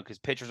pitching, you know, because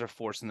pitchers are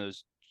forcing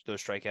those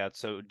strikeouts.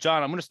 So,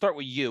 John, I'm going to start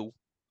with you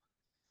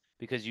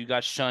because you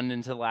got shunned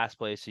into last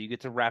place. So you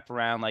get to wrap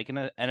around like in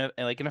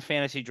a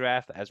fantasy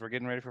draft as we're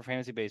getting ready for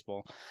fantasy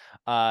baseball.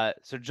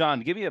 So,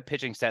 John, give me a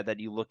pitching stat that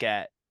you look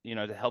at, you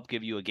know, to help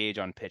give you a gauge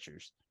on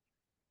pitchers.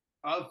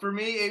 For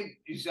me,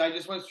 I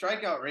just went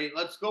strikeout rate.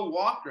 Let's go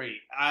walk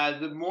rate.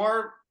 The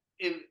more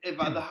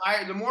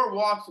the more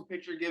walks a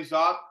pitcher gives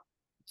up,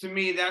 to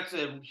me, that's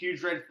a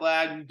huge red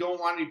flag. You don't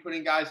want to be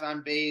putting guys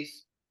on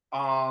base.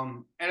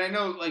 And I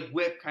know like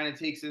whip kind of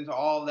takes into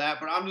all of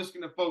that, but I'm just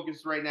going to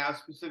focus right now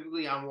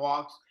specifically on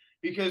walks,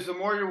 because the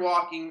more you're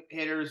walking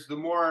hitters, the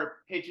more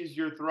pitches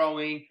you're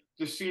throwing,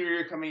 the sooner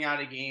you're coming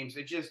out of games.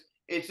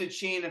 It's a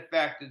chain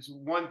effect. It's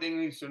one thing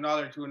leads to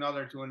another, to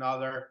another, to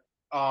another.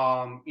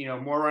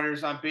 More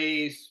runners on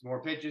base,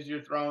 more pitches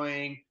you're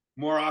throwing,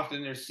 more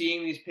often they're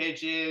seeing these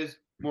pitches,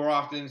 more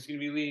often it's going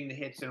to be leading to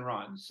hits and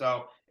runs.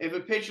 So if a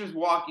pitcher's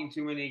walking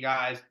too many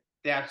guys,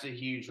 that's a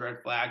huge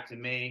red flag to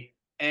me.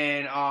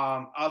 And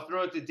I'll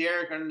throw it to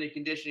Derek under the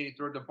conditioning to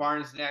throw it to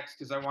Barnes next,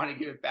 because I want to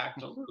give it back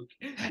to Luke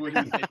when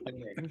he hit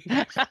the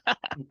Nick.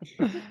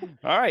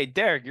 All right,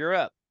 Derek, you're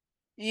up.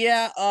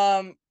 Yeah,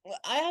 I'm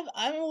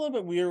a little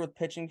bit weird with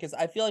pitching, because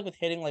I feel like with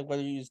hitting, like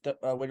whether you use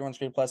weighted runs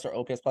created plus or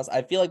OPS plus,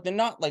 I feel like they're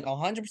not like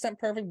 100%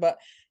 perfect, but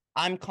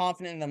I'm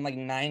confident in them like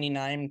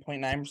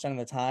 99.9% of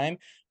the time.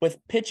 With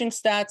pitching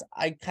stats,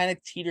 I kind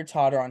of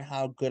teeter-totter on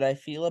how good I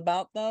feel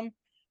about them.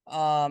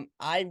 I'm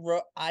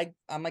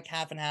like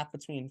half and half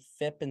between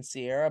FIP and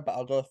Sierra, but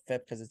I'll go with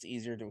FIP because it's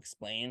easier to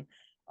explain.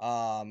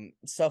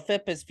 So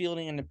FIP is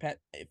fielding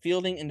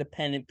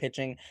independent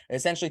pitching. It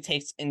essentially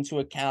takes into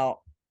account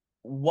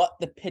what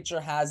the pitcher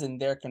has in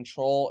their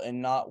control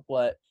and not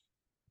what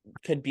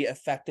could be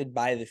affected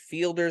by the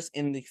fielders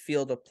in the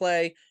field of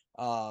play.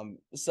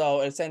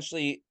 So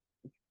essentially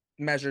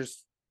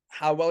measures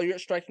how well you're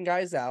striking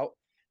guys out,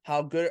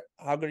 how good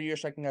are you at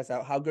striking guys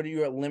out, how good are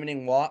you at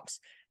limiting walks,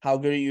 how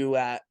good are you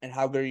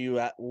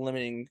at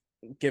limiting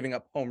giving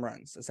up home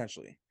runs.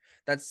 Essentially,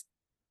 that's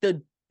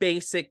the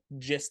basic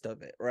gist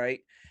of it, right?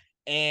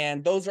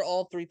 And those are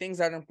all three things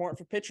that are important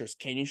for pitchers.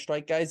 Can you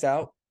strike guys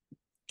out?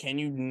 Can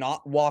you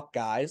not walk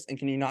guys? And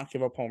can you not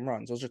give up home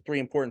runs? Those are three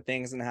important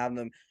things, and have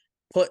them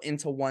put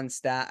into one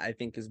stat, I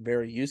think is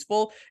very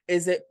useful.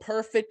 Is it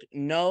perfect?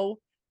 No.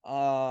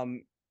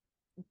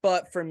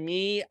 But for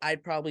me,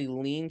 I'd probably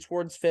lean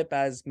towards FIP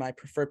as my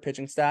preferred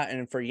pitching stat.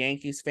 And for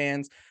Yankees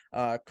fans,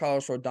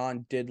 Carlos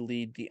Rodon did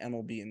lead the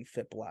MLB in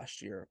FIP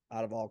last year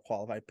out of all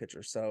qualified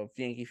pitchers. So if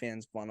Yankee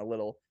fans want a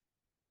little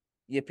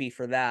yippee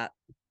for that,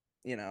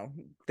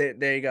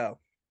 there you go.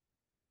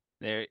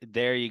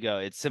 There you go.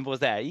 It's simple as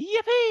that.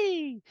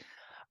 Yippee!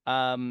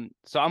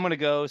 So I'm gonna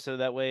go so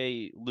that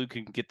way Luke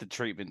can get the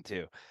treatment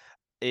too.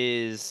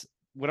 Is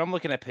when I'm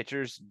looking at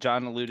pitchers,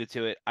 John alluded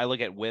to it. I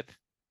look at WHIP,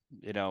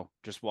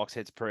 just walks,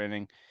 hits per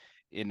inning.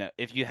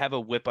 If you have a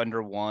WHIP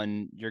under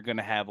 1, you're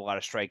gonna have a lot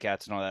of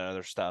strikeouts and all that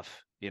other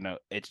stuff.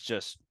 It's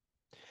just,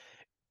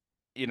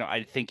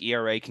 I think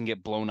ERA can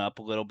get blown up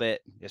a little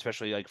bit,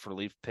 especially like for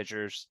relief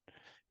pitchers.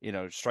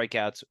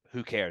 Strikeouts,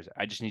 who cares?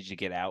 I just need you to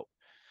get out.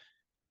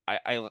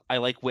 I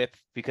like WHIP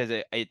because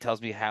it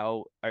tells me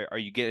how are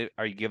you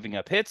giving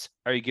up hits?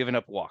 Are you giving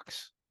up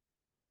walks?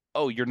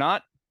 Oh, you're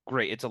not?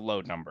 Great. It's a low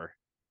number.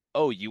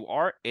 Oh, you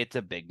are? It's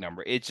a big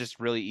number. It's just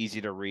really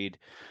easy to read.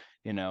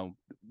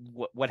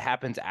 What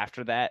happens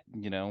after that,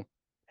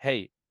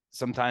 hey,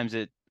 sometimes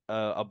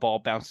a ball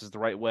bounces the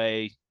right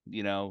way,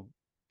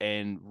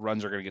 and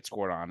runs are going to get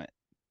scored on it.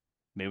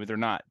 Maybe they're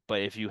not,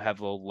 but if you have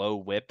a low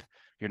WHIP,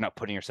 you're not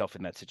putting yourself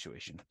in that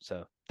situation.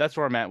 So that's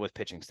where I'm at with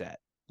pitching stat.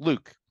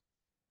 Luke.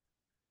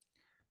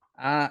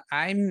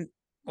 I'm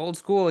old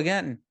school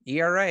again.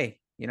 ERA,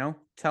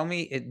 tell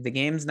me the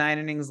game's 9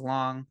 innings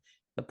long.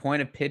 The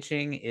point of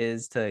pitching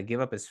is to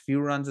give up as few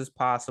runs as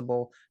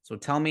possible. So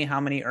tell me how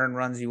many earned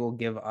runs you will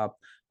give up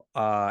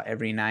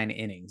every 9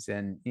 innings.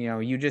 And,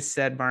 you just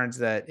said, Barnes,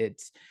 that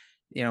it's,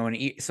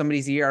 when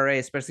somebody's ERA,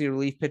 especially a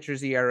relief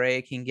pitcher's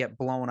ERA, can get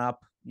blown up,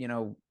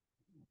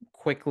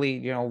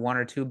 quickly, 1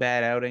 or 2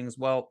 bad outings.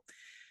 Well,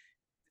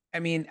 I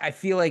mean, I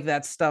feel like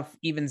that stuff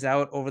evens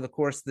out over the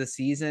course of the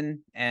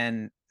season.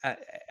 And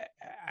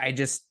I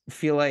just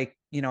feel like,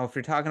 if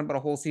you're talking about a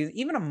whole season,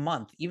 even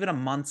a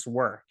month's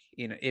work,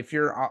 if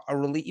you're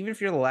even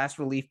if you're the last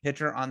relief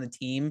pitcher on the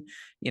team,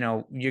 you're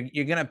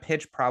going to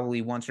pitch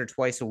probably once or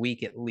twice a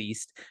week at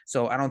least.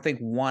 So I don't think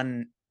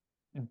one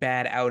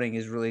bad outing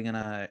is really going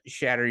to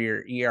shatter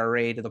your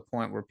ERA to the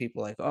point where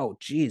people are like, oh,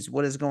 geez,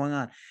 what is going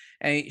on?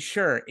 And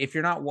sure, if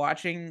you're not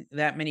watching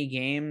that many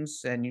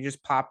games and you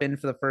just pop in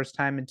for the first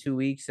time in 2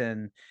 weeks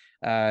and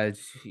it's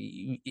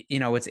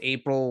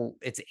April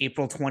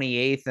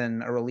 28th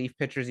and a relief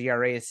pitcher's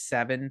ERA is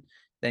 7,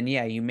 then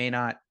yeah, you may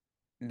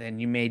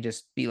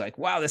just be like,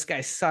 wow, this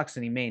guy sucks,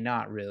 and he may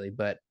not really.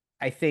 But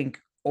I think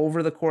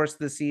over the course of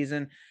the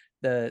season,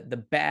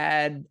 the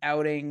bad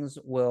outings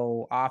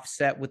will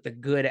offset with the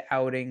good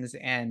outings,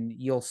 and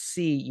you'll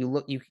see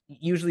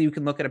usually you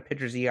can look at a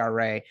pitcher's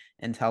ERA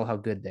and tell how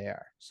good they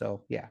are.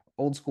 So yeah,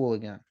 old school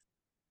again.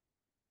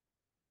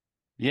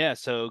 Yeah,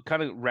 so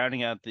kind of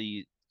rounding out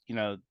the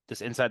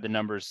this inside the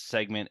numbers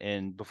segment,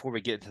 and before we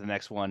get to the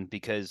next one,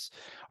 because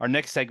our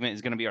next segment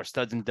is going to be our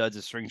studs and duds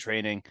of spring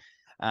training,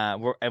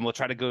 we'll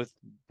try to go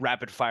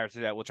rapid fire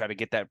through that. We'll try to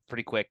get that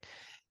pretty quick.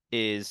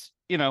 Is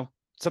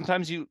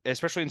sometimes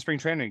especially in spring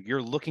training, you're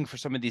looking for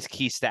some of these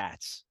key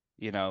stats,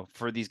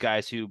 for these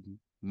guys who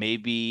may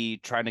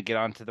be trying to get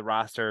onto the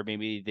roster.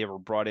 Maybe they were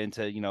brought in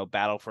to,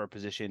 battle for a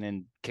position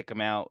and kick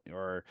them out.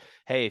 Or,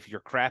 hey, if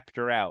you're crap,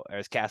 you're out.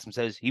 As Cassim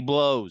says, he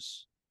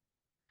blows.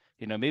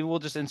 Maybe we'll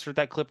just insert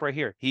that clip right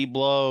here. He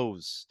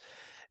blows.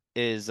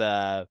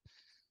 But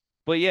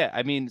yeah,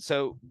 I mean,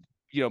 so,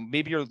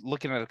 maybe you're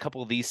looking at a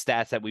couple of these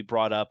stats that we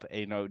brought up,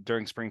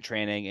 during spring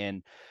training,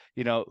 and,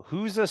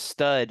 who's a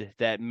stud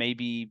that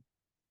maybe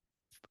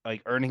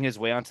like earning his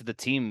way onto the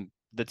team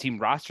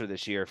roster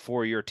this year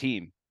for your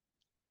team,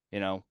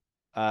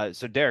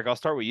 so Derek, I'll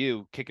start with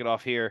you. Kick it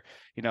off here.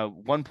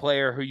 One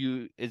player who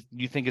you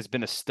think has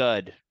been a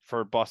stud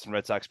for Boston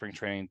Red Sox spring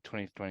training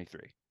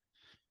 2023.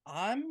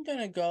 I'm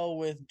gonna go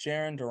with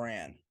Jarren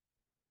Duran.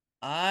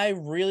 I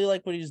really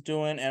like what he's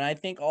doing, and I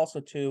think also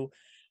too,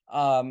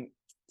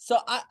 so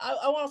I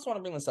also want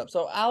to bring this up.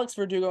 So Alex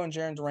Verdugo and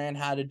Jarren Duran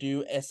had to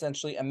do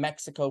essentially a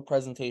Mexico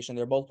presentation.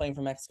 They're both playing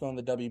for Mexico in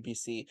the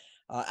WBC.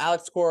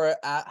 Alex Cora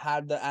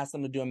had to ask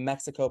them to do a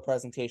Mexico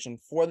presentation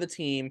for the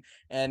team,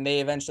 and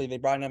they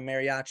brought in a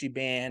mariachi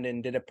band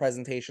and did a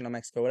presentation on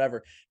Mexico,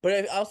 whatever. But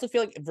I also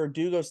feel like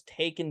Verdugo's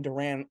taken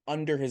Duran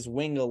under his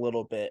wing a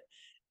little bit,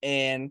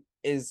 and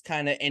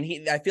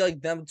I feel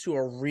like them two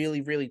are really,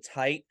 really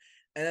tight.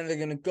 And then they're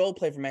going to go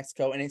play for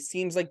Mexico. And it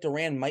seems like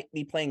Duran might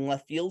be playing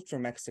left field for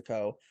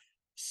Mexico.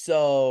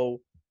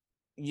 So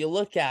you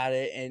look at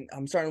it, and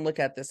I'm starting to look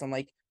at this. I'm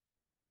like,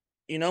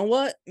 you know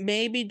what?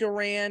 Maybe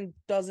Duran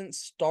doesn't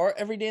start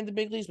every day in the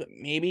big leagues, but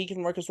maybe he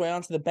can work his way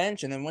onto the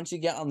bench. And then once you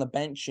get on the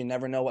bench, you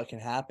never know what can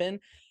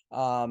happen.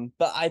 But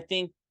I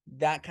think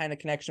that kind of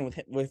connection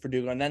with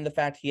Verdugo, and then the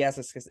fact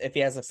if he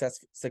has a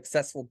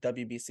successful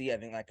WBC, I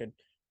think that could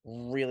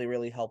really,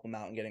 really help him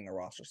out in getting a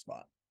roster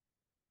spot.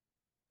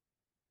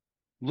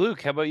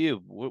 Luke, how about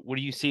you? What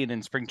are you seeing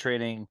in spring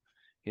training,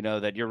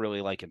 that you're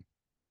really liking?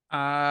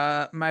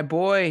 My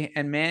boy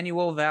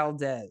Emmanuel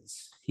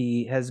Valdez.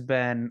 He has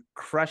been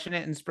crushing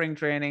it in spring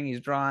training.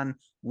 He's drawn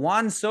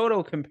Juan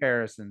Soto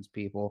comparisons,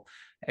 people.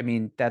 I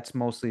mean, that's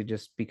mostly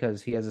just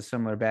because he has a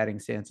similar batting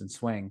stance and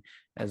swing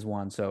as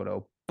Juan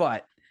Soto.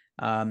 But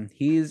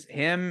he's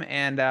him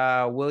and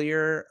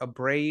Wilyer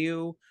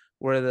Abreu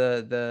were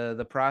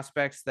the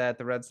prospects that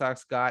the Red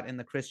Sox got in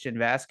the Christian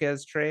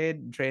Vasquez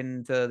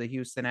trading to the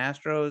Houston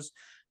Astros.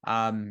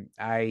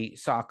 I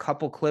saw a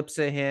couple clips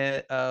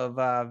of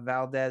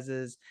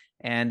Valdez's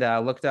and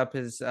looked up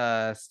his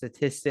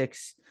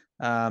statistics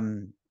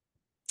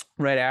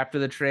right after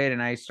the trade,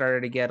 and I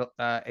started to get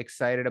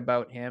excited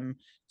about him.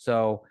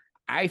 So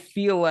I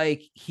feel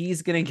like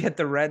he's going to get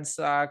the Red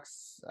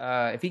Sox.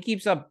 If he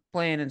keeps up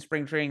playing in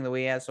spring training the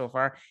way he has so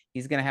far,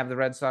 he's going to have the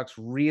Red Sox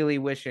really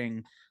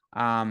wishing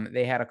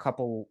they had a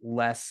couple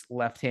less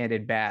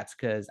left-handed bats,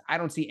 because I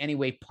don't see any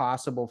way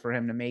possible for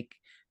him to make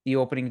the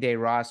opening day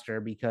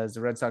roster because the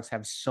Red Sox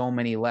have so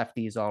many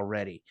lefties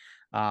already.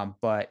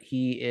 But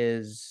he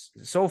is,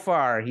 so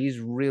far, he's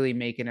really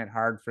making it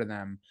hard for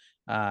them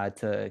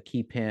to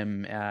keep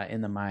him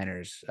in the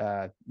minors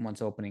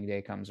once opening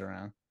day comes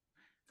around.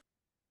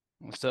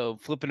 So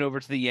flipping over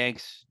to the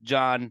Yanks,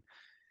 John,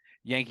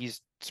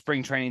 Yankees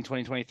spring training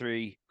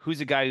 2023. Who's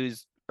the guy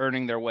who's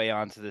earning their way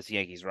onto this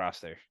Yankees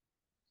roster?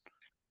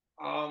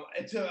 I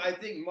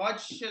think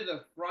much to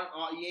the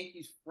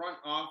Yankees front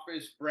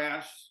office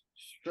brass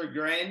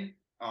chagrin.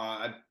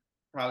 I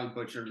probably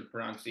butchered the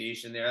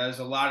pronunciation there. There's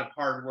a lot of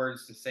hard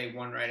words to say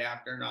one right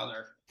after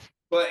another.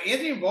 But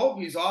Anthony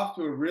Volpe's off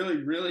to a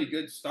really, really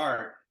good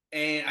start.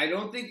 And I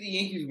don't think the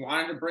Yankees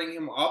wanted to bring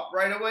him up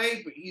right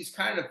away, but he's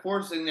kind of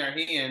forcing their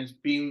hands,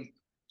 being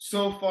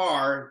so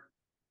far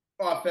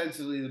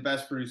offensively the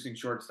best producing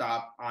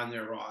shortstop on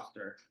their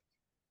roster.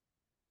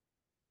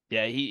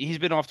 Yeah, he's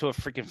been off to a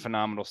freaking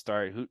phenomenal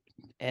start.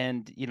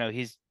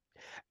 He's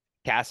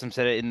Cassim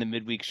said it in the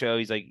midweek show.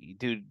 He's like,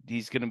 dude,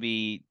 he's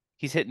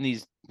hitting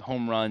these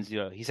home runs.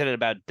 He said it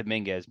about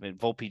Dominguez, but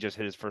Volpe just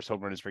hit his first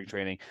home run in spring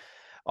training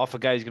off a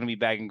guy who's going to be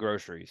bagging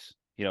groceries,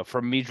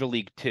 from Major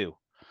League 2.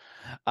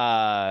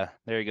 There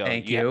you go.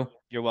 Thank you.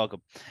 You're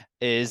welcome.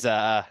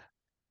 I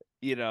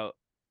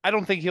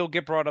don't think he'll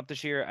get brought up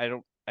this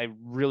year. I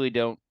really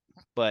don't.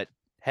 But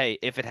hey,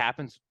 if it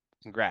happens,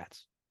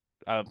 congrats.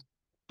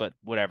 But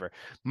whatever.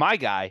 My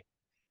guy,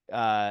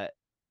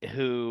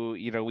 who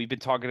we've been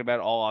talking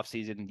about all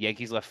offseason,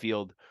 Yankees left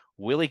field,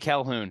 Willie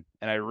Calhoun,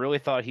 and I really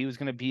thought he was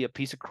going to be a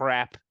piece of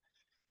crap.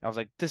 I was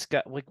like, this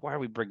guy, why are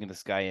we bringing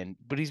this guy in?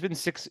 But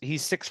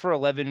he's 6 for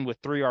 11 with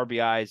 3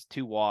 RBIs,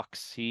 2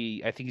 walks.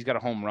 I think he's got a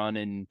home run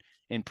in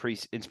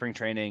spring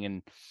training.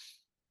 And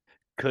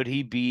could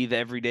he be the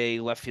everyday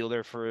left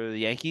fielder for the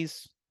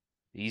Yankees?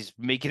 He's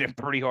making it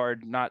pretty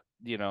hard.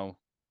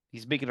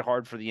 He's making it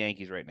hard for the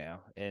Yankees right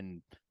now.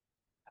 And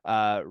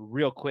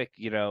real quick,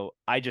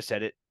 I just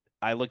said it.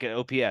 I look at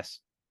OPS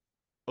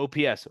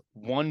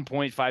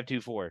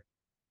 1.524.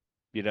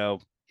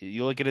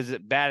 You look at his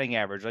batting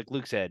average, like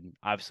Luke said,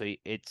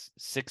 obviously it's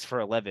 6 for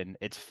 11.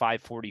 It's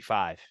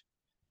 545.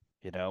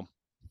 I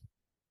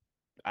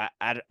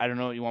don't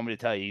know what you want me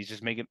to tell you. He's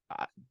just making.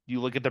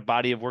 You look at the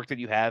body of work that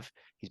you have.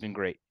 He's been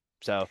great.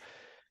 So,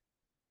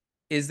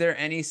 is there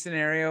any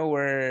scenario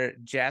where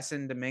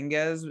Jason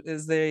Dominguez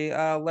is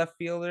the left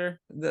fielder,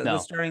 the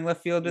starting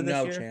left fielder this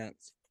year? No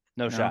chance.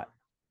 No shot.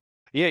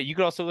 Yeah, you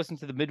could also listen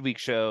to the midweek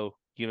show.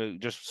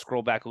 Just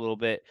scroll back a little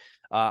bit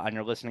on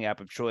your listening app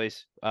of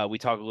choice. We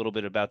talk a little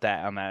bit about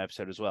that on that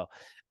episode as well.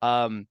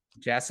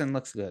 Jason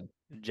looks good.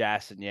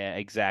 Jason, yeah,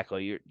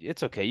 exactly.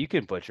 It's okay. You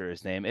can butcher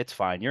his name. It's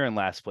fine. You're in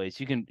last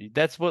place.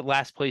 That's what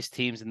last place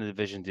teams in the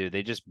division do.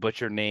 They just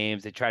butcher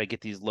names. They try to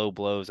get these low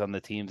blows on the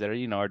teams that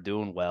are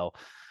doing well.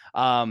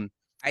 I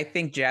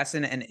think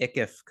Jason and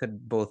Ickif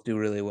could both do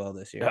really well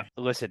this year.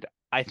 Listen,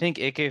 I think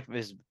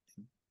Ickif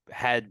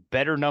had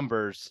better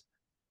numbers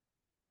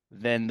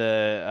than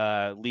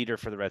the leader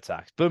for the Red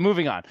Sox. But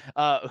moving on,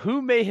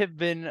 who may have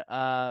been,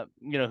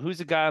 who's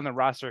the guy on the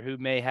roster who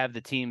may have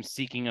the team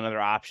seeking another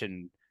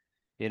option,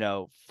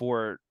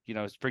 for,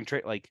 spring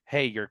trade? Like,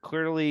 hey, you're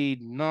clearly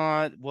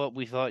not what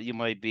we thought you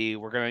might be.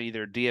 We're going to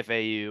either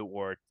DFA you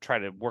or try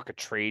to work a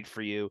trade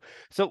for you.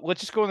 So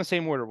let's just go in the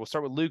same order. We'll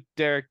start with Luke,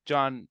 Derek,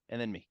 John,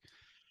 and then me.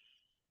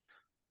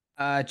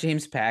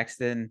 James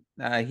Paxton.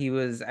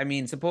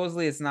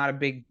 Supposedly it's not a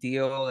big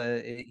deal.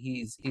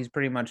 He's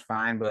pretty much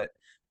fine, but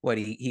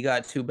he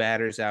got 2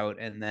 batters out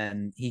and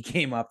then he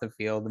came off the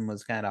field and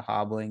was kind of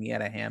hobbling. He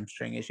had a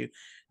hamstring issue.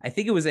 I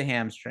think it was a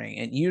hamstring.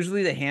 And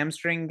usually the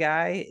hamstring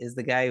guy is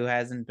the guy who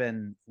hasn't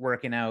been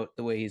working out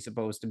the way he's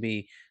supposed to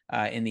be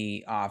in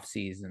the off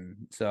season.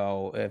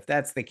 So if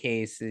that's the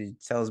case,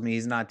 it tells me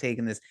he's not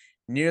taking this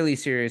nearly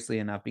seriously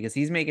enough, because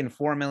he's making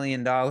 $4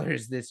 million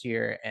this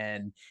year,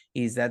 and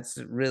that's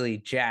really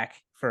jack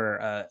for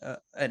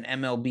an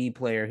MLB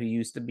player who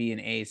used to be an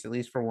ace. At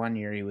least for 1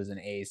 year he was an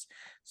ace.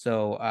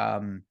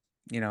 So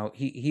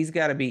he's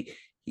got to be,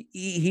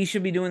 he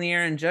should be doing the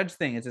Aaron Judge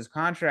thing. It's his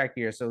contract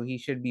year, so he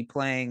should be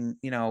playing,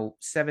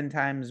 7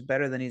 times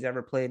better than he's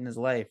ever played in his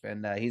life.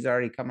 And he's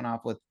already coming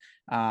off with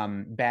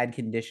bad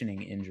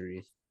conditioning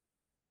injuries.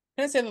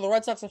 Can I say that the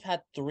Red Sox have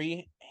had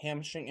 3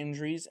 hamstring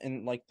injuries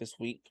in like this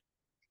week,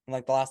 in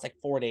like the last like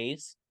 4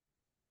 days?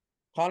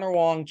 Connor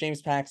Wong,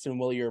 James Paxton,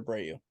 Willie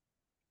Abreu.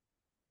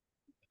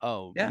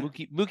 Oh, Yeah.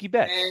 Mookie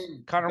Betts.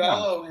 And Connor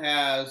Bello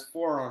has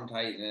forearm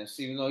tightness,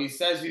 even though he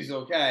says he's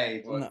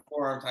okay, but No.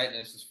 forearm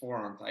tightness is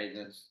forearm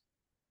tightness.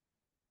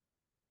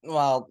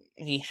 Well,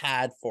 he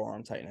had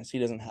forearm tightness. He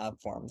doesn't have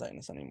forearm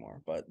tightness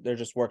anymore, but they're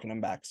just working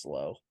him back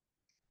slow.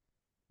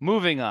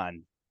 Moving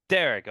on.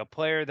 Derek, a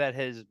player that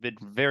has been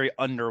very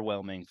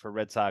underwhelming for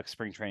Red Sox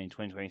spring training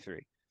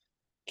 2023.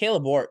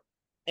 Caleb Ort.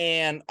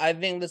 And I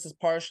think this is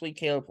partially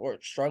Caleb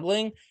Ort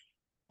struggling,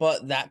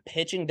 but that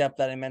pitching depth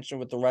that I mentioned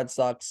with the Red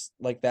Sox,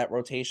 like that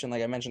rotation,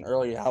 like I mentioned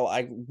earlier, how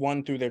I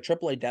won through their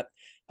AAA depth,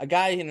 a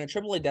guy in a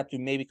AAA depth who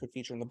maybe could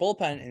feature in the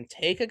bullpen and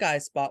take a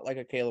guy's spot like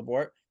a Caleb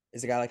Ort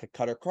is a guy like a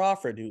Cutter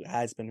Crawford, who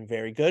has been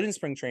very good in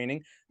spring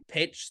training,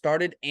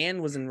 started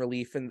and was in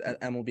relief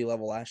at MLB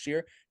level last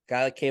year.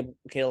 Guy like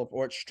Caleb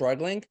Ort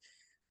struggling.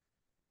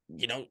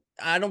 I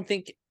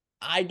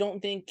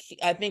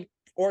think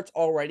Ort's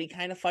already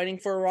kind of fighting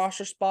for a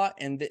roster spot,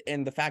 and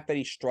the fact that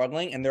he's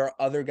struggling, and there are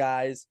other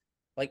guys,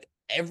 like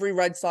every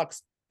Red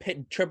Sox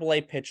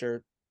AAA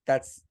pitcher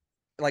that's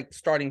like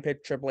starting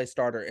AAA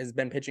starter has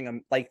been pitching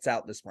them lights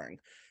out this spring.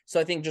 So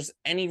I think just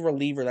any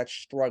reliever that's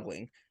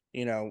struggling,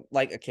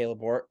 like a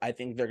Caleb Ort, I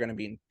think they're going to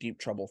be in deep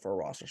trouble for a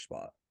roster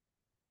spot.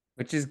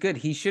 Which is good.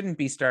 He shouldn't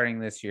be starting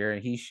this year.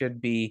 He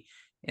should be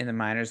in the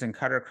minors, and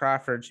Cutter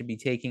Crawford should be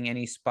taking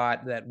any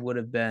spot that would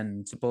have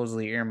been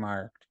supposedly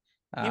earmarked.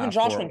 Even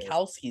Josh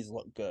Winkowski's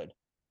looked good.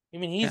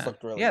 Even he's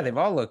looked really good. They've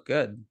all looked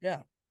good.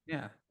 Yeah.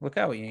 Yeah. Look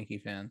out, Yankee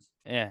fans.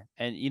 Yeah.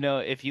 And,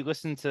 if you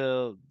listen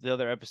to the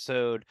other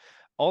episode,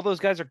 all those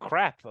guys are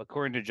crap,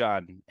 according to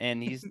John.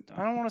 And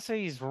I don't want to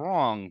say he's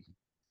wrong,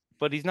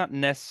 but he's not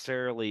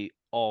necessarily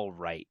all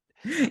right.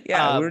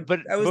 Yeah. I was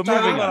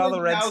talking about all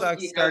the Red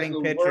Sox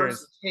starting pitchers.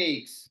 Worst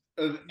takes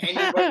of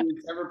anybody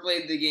who's ever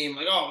played the game.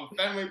 Like,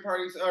 Fenway Park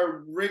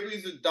or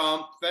Wrigley's a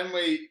dump.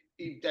 Fenway,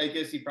 I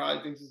guess he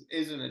probably thinks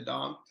isn't a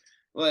dump.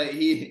 Like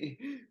I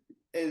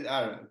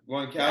don't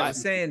know.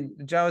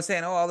 Joe was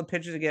saying, all the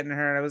pitchers are getting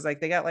hurt. I was like,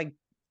 they got like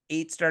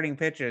 8 starting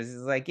pitchers. He's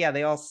like, yeah,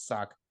 they all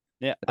suck.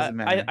 Yeah,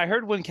 I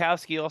heard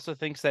Winkowski also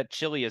thinks that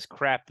Chili is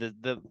crap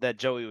that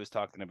Joey was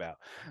talking about.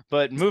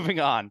 But moving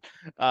on,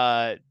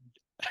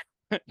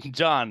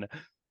 John,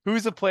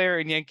 who's a player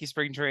in Yankee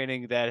spring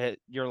training that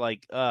you're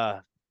like,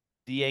 the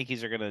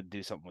Yankees are gonna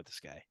do something with this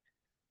guy?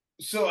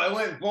 So I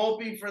went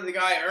Volpe for the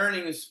guy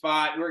earning a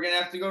spot. We're going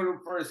to have to go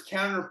for his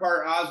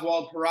counterpart,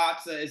 Oswald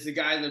Peraza, is the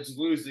guy that's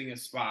losing a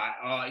spot.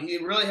 He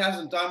really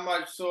hasn't done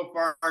much so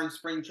far in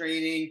spring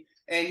training,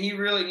 and he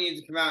really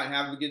needs to come out and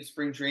have a good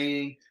spring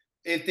training.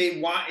 If he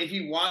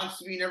wants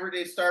to be an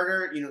everyday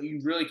starter, you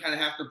really kind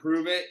of have to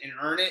prove it and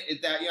earn it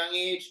at that young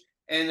age.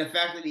 And the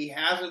fact that he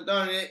hasn't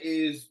done it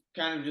is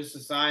kind of just a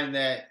sign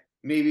that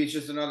maybe it's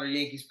just another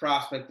Yankees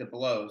prospect that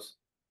blows.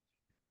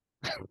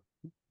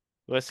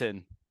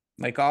 Listen.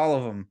 Like all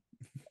of them.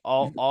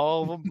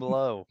 All of them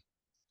blow.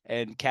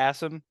 And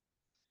Kasem,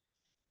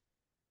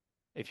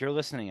 if you're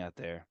listening out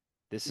there,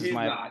 He's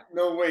not.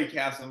 No way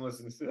Kasem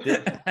listens to this.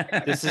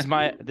 This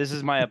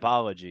is my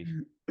apology.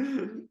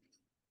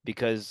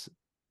 Because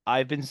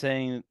I've been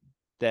saying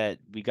that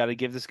we got to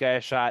give this guy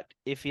a shot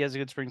if he has a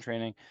good spring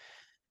training.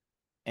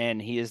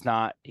 And he is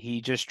not.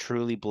 He just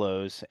truly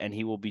blows. And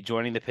he will be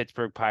joining the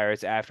Pittsburgh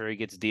Pirates after he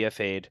gets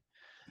DFA'd,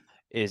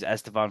 is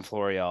Estevan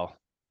Florial,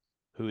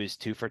 who is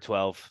 2 for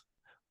 12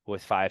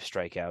 with 5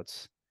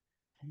 strikeouts.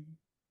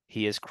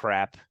 He is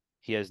crap.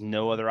 He has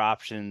no other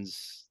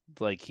options.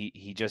 Like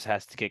he just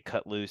has to get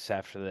cut loose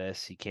after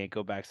this. He can't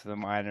go back to the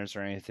minors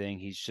or anything.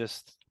 He's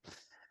just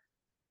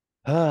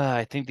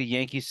I think the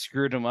Yankees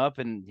screwed him up,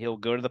 and he'll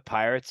go to the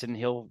Pirates and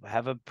he'll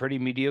have a pretty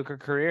mediocre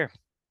career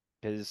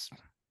because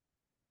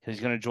he's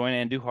going to join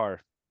Andujar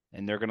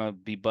and they're going to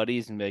be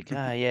buddies and be like,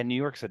 yeah, New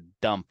York's a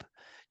dump.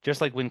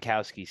 Just like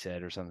Winkowski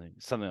said or something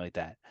like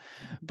that.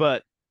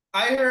 But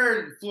I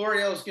heard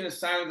Florial's going to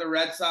sign with the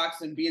Red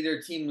Sox and be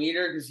their team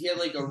leader because he had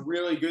like a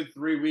really good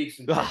 3 weeks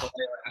in AAA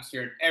last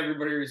year, and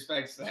everybody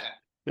respects that.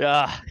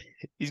 Yeah,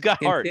 he's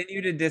got heart.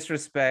 Continue to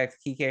disrespect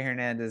Kike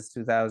Hernandez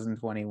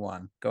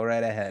 2021. Go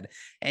right ahead.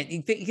 And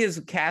you think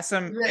his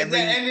Kasem that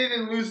ended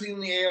in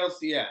losing the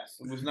ALCS.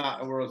 It was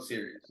not a World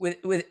Series.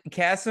 With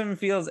Kasem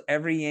feels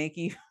every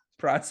Yankee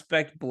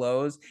prospect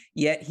blows,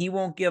 yet he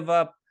won't give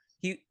up.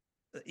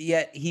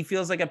 He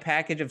feels like a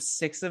package of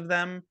 6 of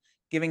them.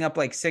 Giving up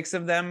like 6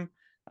 of them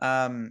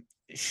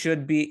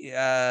should be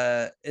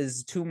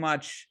is too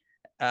much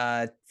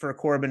for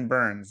Corbin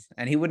Burns,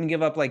 and he wouldn't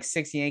give up like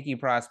 6 Yankee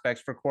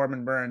prospects for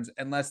Corbin Burns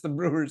unless the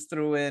Brewers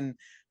threw in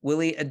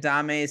Willie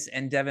Adames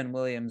and Devin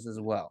Williams as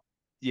well.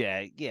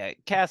 Yeah,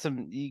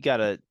 Kasem, you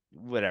gotta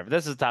whatever.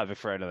 This is a topic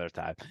for another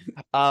time.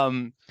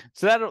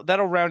 So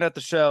that'll round out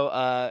the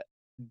show.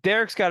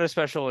 Derek's got a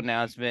special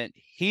announcement.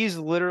 He's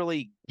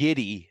literally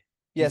giddy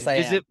Yes, I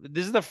am.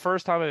 This is the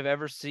first time I've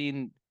ever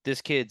seen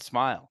this kid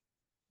smile,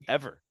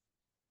 ever.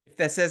 If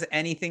that says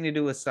anything to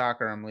do with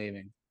soccer, I'm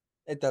leaving.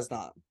 It does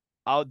not.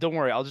 Don't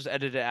worry, I'll just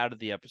edit it out of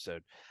the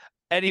episode.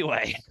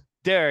 Anyway,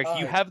 Derek, All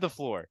you right. have the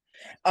floor.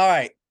 All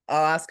right,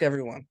 I'll ask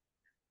everyone.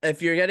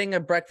 If you're getting a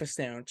breakfast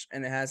sandwich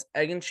and it has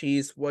egg and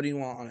cheese, what do you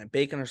want on it?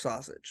 Bacon or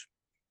sausage?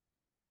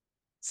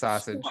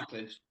 Sausage.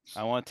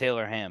 I want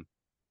Taylor ham.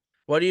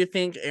 What do you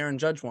think Aaron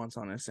Judge wants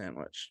on his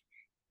sandwich?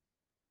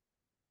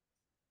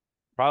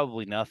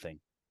 Probably nothing.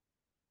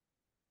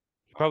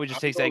 He probably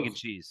just takes egg and Apples.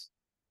 cheese.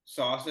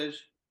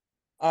 Sausage.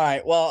 All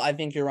right, well, I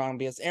think you're wrong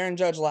because Aaron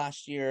Judge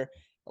last year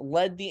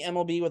led the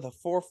MLB with a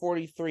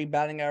 443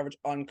 batting average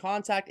on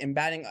contact, and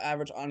batting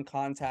average on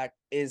contact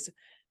is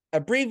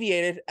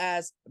abbreviated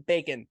as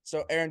bacon.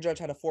 So Aaron Judge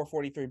had a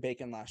 443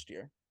 bacon last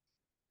year.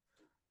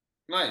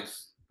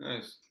 Nice.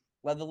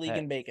 Led the league Hey.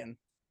 in bacon.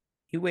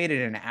 He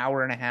waited an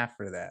hour and a half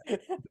for that. So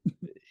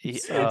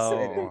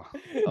excited.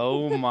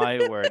 Oh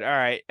my word. All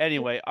right.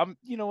 Anyway,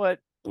 you know what?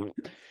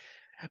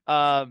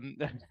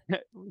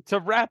 To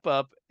wrap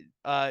up,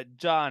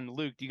 John,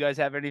 Luke, do you guys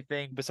have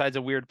anything besides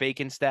a weird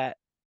bacon stat?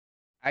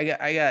 I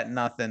got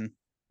nothing.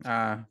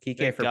 Kike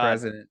Thank for God.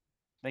 president.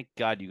 Thank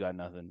God you got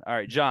nothing. All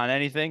right, John,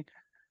 anything?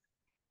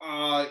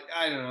 I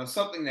don't know,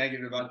 something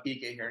negative about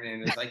Kike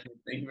Hernandez. I can't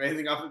think of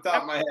anything off the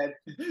top of my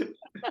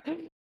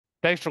head.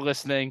 Thanks for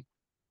listening.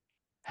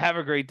 Have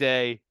a great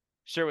day.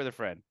 Share with a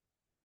friend.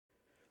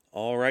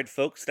 All right,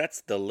 folks,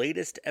 that's the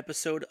latest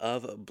episode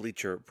of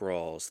Bleacher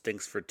Brawls.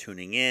 Thanks for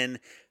tuning in,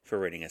 for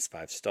rating us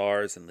 5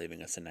 stars, and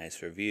leaving us a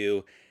nice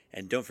review.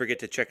 And don't forget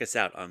to check us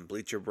out on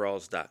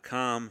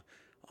BleacherBrawls.com,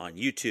 on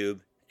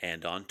YouTube,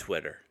 and on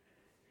Twitter.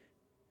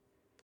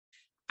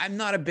 I'm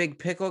not a big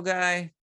pickle guy,